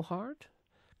 Is that so hard?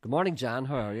 Good morning, Jan.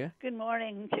 How are you? Good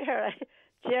morning, Gerry.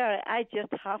 Gerry, I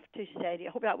just have to say to you,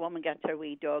 I hope that woman gets her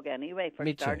wee dog anyway, for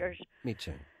starters. Me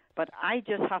too. But I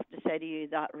just have to say to you,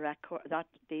 that record,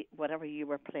 whatever you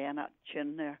were playing, that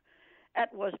tune there, it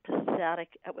was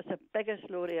pathetic. It was the biggest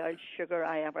load of old sugar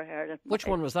I ever heard. Which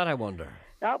one was that, I wonder?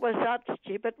 That was that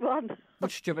stupid one.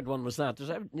 Which stupid one was that?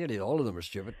 Nearly all of them are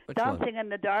stupid. Which Dancing one? in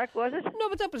the Dark, was it? No,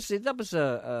 but that was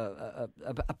a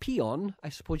peon, I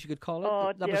suppose you could call it.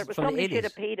 Oh, that dear, was but from somebody the 80s. should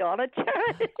have peed on it,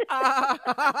 Gerry.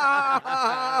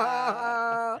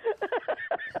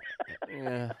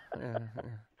 Yeah.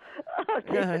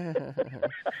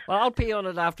 Well, I'll pee on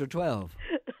it after 12.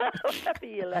 Whatever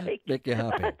you like. Make you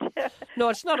happy. No,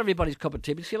 it's not everybody's cup of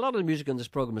tea. But see, a lot of the music on this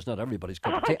programme is not everybody's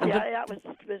cup of tea. Yeah, that was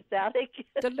pathetic.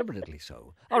 Deliberately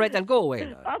so. All right, then, go away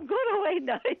now. I'm going away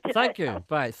now. Thank you.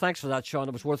 Bye. Thanks for that, Sean.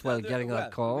 It was worthwhile getting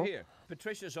that call. Here.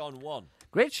 Patricia's on 1.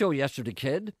 Great show yesterday,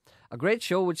 kid. A great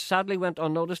show which sadly went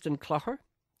unnoticed in Clogher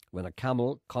when a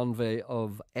camel convoy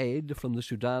of aid from the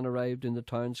Sudan arrived in the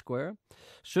town square.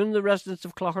 Soon the residents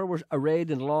of Clogher were arrayed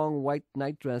in long white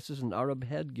nightdresses and Arab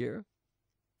headgear.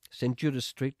 St. Judas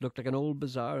Street looked like an old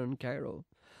bazaar in Cairo.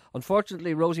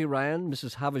 Unfortunately, Rosie Ryan,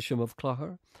 Mrs. Havisham of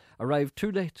Clogher, arrived too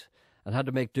late and had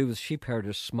to make do with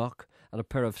sheepherder's smock and a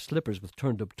pair of slippers with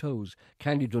turned-up toes,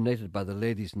 kindly donated by the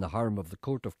ladies in the harem of the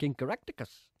court of King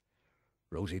Caractacus.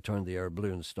 Rosie turned the air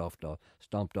blue and stomped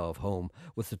off home,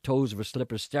 with the toes of her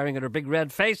slippers staring at her big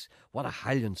red face. What a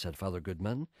hallion, said Father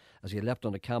Goodman, as he leapt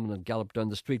on a camel and galloped down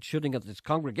the street, shooting at his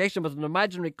congregation with an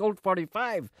imaginary Colt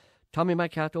 45. Tommy, my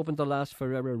cat, opened the last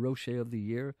Ferrero Rocher of the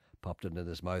year, popped it in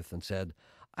his mouth, and said,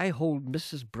 I hold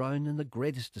Mrs. Brown in the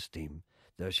greatest esteem.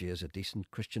 There she is, a decent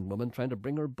Christian woman trying to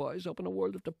bring her boys up in a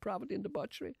world of depravity and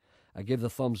debauchery. I gave the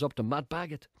thumbs up to Matt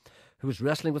Baggett, who was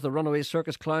wrestling with a runaway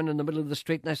circus clown in the middle of the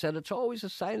street, and I said, it's always a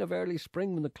sign of early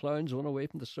spring when the clowns run away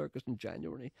from the circus in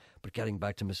January. But getting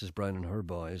back to Mrs. Brown and her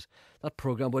boys, that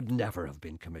programme would never have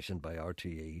been commissioned by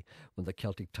RTE when the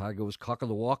Celtic Tiger was cock of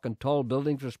the walk and tall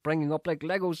buildings were springing up like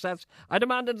Lego sets. I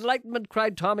demand enlightenment,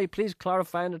 cried Tommy. Please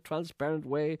clarify in a transparent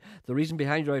way the reason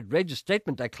behind your outrageous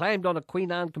statement. I climbed on a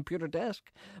Queen Anne computer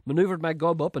desk, manoeuvred my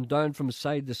gob up and down from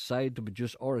side to side to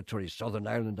produce oratory. Southern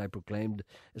Ireland, I proclaimed,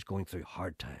 is going through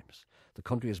hard times. The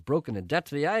country is broken in debt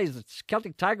to the eyes. The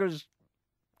Celtic Tiger is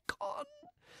gone.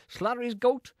 Slattery's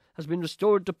goat has been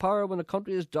restored to power. When a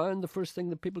country is down, the first thing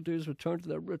that people do is return to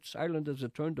their roots. Ireland has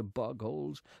returned to bog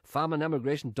holes, famine,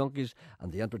 emigration, donkeys,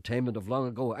 and the entertainment of long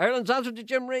ago. Ireland's answer to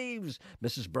Jim Reeves.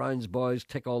 Mrs. Brown's boys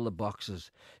tick all the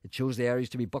boxes. It shows the Irish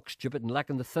to be buck stupid and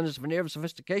lacking the thinnest veneer of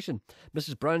sophistication.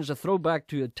 Mrs. Brown's a throwback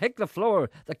to Take the Floor,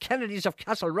 the Kennedys of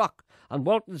Castle Rock, and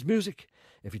Walton's music.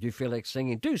 If you do feel like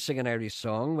singing, do sing an Irish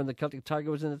song. When the Celtic Tiger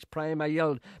was in its prime, I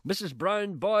yelled, Mrs.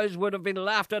 Brown, boys would have been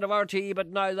laughed out of RTE, but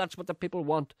now that's what the people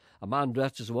want. A man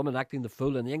dressed as a woman acting the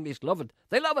fool, and the English love it.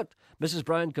 They love it. Mrs.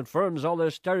 Brown confirms all their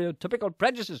stereotypical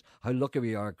prejudices. How lucky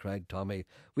we are, cried Tommy.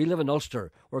 We live in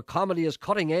Ulster, where comedy is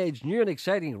cutting edge, new and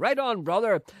exciting. Right on,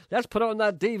 brother. Let's put on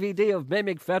that DVD of May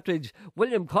McFetridge,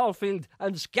 William Caulfield,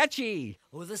 and Sketchy.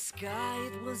 Oh, the sky,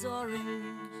 it was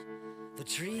orange. The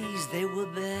trees, they were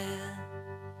bare.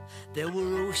 There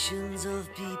were oceans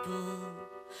of people,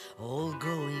 all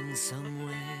going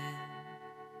somewhere.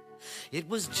 It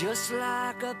was just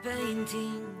like a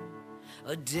painting,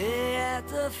 a day at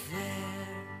the fair.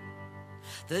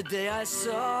 The day I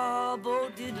saw Bo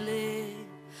Diddley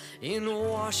in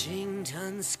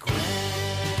Washington Square.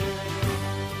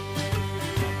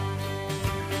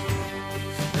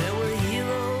 There were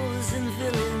heroes and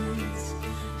villains,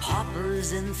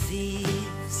 paupers and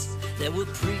thieves. There were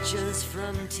preachers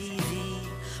from TV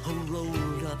who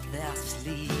rolled up their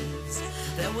sleeves.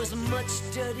 There was much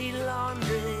dirty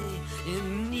laundry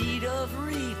in need of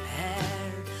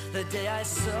repair. The day I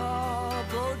saw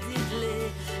Bo Diddley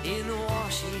in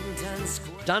Washington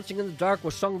Square. Dancing in the Dark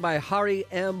was sung by Harry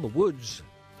M. Woods.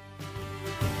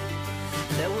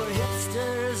 There were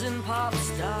hipsters and pop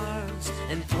stars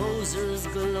and posers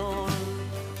galore.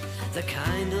 The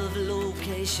kind of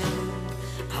location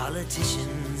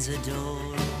politicians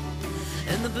adore.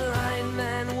 And the blind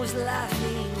man was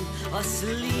laughing,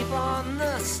 asleep on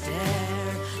the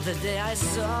stair. The day I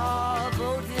saw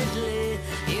Bo Diddley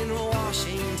in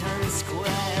Washington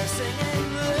Square,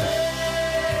 singing,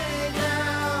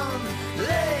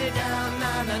 lay down,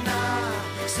 na na na,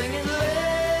 singing,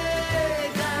 lay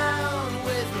down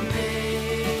with me.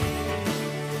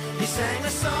 He sang a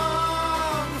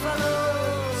song for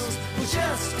those who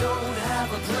just don't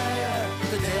have a prayer.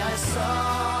 The day I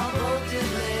saw Bo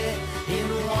Diddley in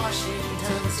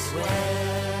Washington Square.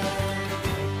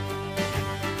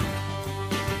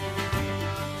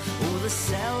 Oh, the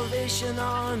Salvation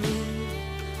Army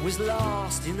was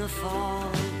lost in a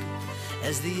fog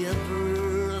as the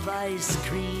Emperor of Ice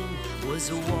Cream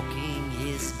was walking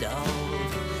his dog.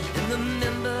 And the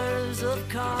members of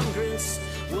Congress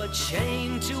were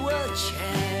chained to a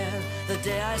chair. The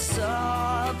day I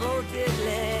saw Bo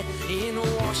Diddley in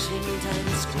Washington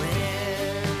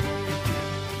Square.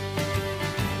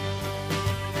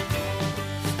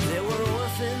 There were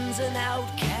orphans and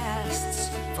outcasts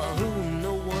for whom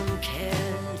no one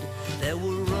cared. There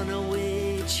were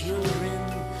runaway children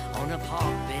on a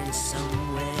park bench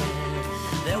somewhere.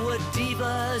 There were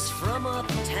divas from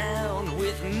uptown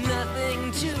with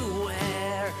nothing to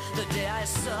wear. The day I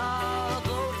saw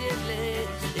Bo Diddley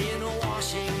in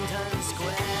Washington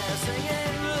Square,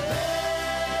 singing,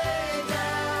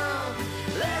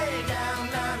 lay down,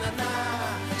 na na na,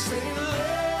 singing,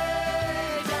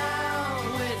 lay down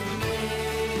with me.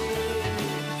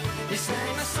 He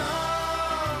sang a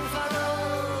song for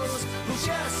those who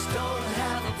just don't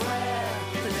have a prayer.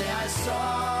 The day I saw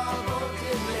Bo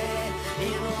Diddley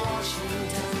in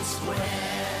Washington Square.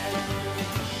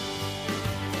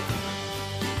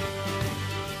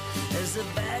 As the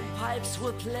bagpipes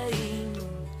were playing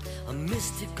a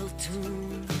mystical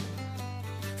tune,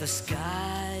 the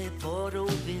sky poured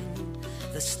open,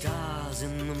 the stars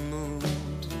and the moon,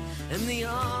 and the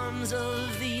arms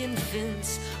of the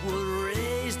infants were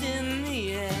raised in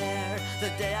the air.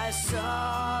 The day I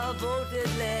saw Bo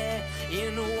Diddley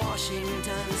in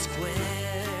Washington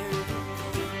Square.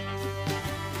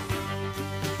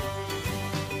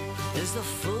 As the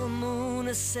full moon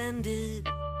ascended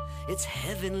its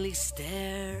heavenly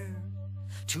stair,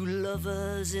 two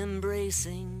lovers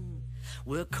embracing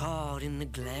were caught in the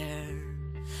glare.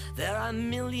 There are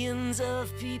millions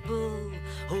of people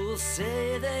who'll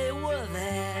say they were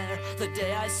there the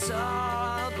day I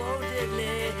saw Bo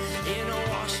Diddley in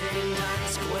Washington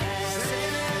Square.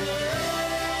 Singing,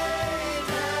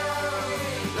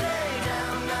 lay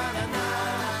down, na na na.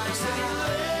 Singing,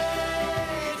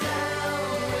 lay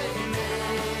down with me.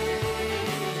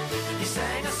 He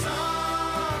sang a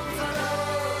song for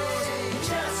those who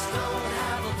just don't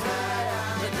have a prayer.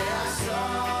 The day I saw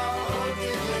Bo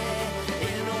Diddley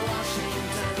in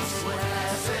Washington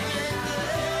Square, singing,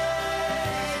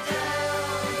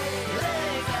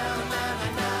 lay down, na na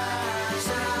na.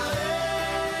 Singing,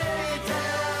 lay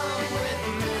down with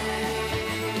me.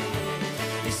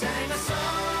 He sang a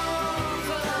song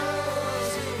for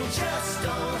those who just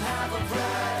don't have a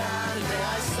prayer. The day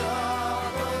I saw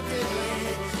Bo Diddley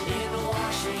in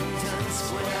Washington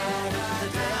Square. The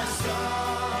day I saw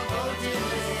Bo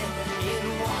Diddley in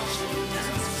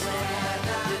Washington Square.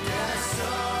 The day I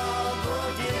saw Bo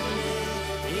Diddley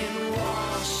in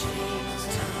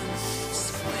Washington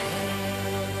Square.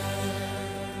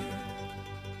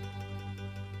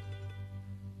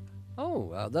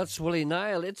 Oh, that's Willie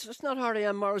Nile. It's not Harry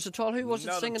M. Morris at all. Who was it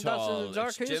Not singing at Dancing all. in the Dark?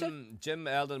 It's Who is it? Jim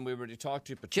Eldon. We were to talk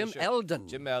to Patricia. Jim Eldon.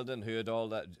 Jim Eldon, who had all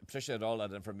that. Patricia had all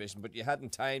that information, but you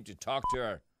hadn't time to talk to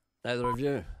her. Neither of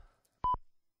you.